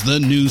covers the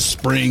new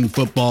spring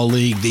football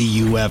league,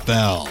 the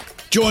UFL.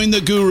 Join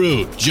the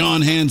guru,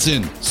 John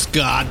Hansen,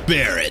 Scott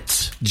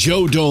Barrett,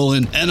 Joe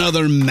Dolan, and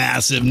other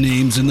massive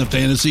names in the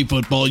fantasy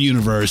football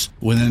universe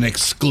with an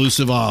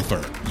exclusive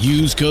offer.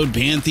 Use code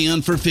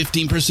Pantheon for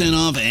 15%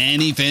 off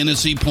any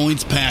Fantasy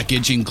Points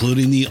package,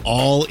 including the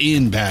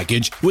all-in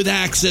package, with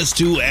access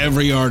to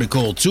every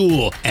article,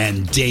 tool,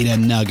 and data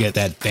nugget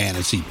that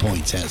Fantasy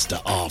Points has to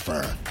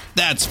offer.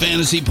 That's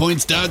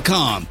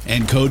FantasyPoints.com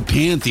and code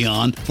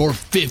Pantheon for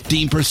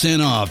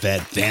 15% off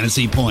at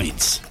Fantasy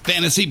Points.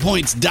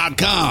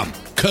 FantasyPoints.com,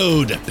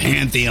 code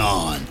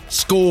Pantheon.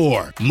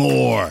 Score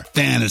more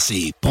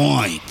fantasy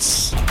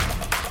points.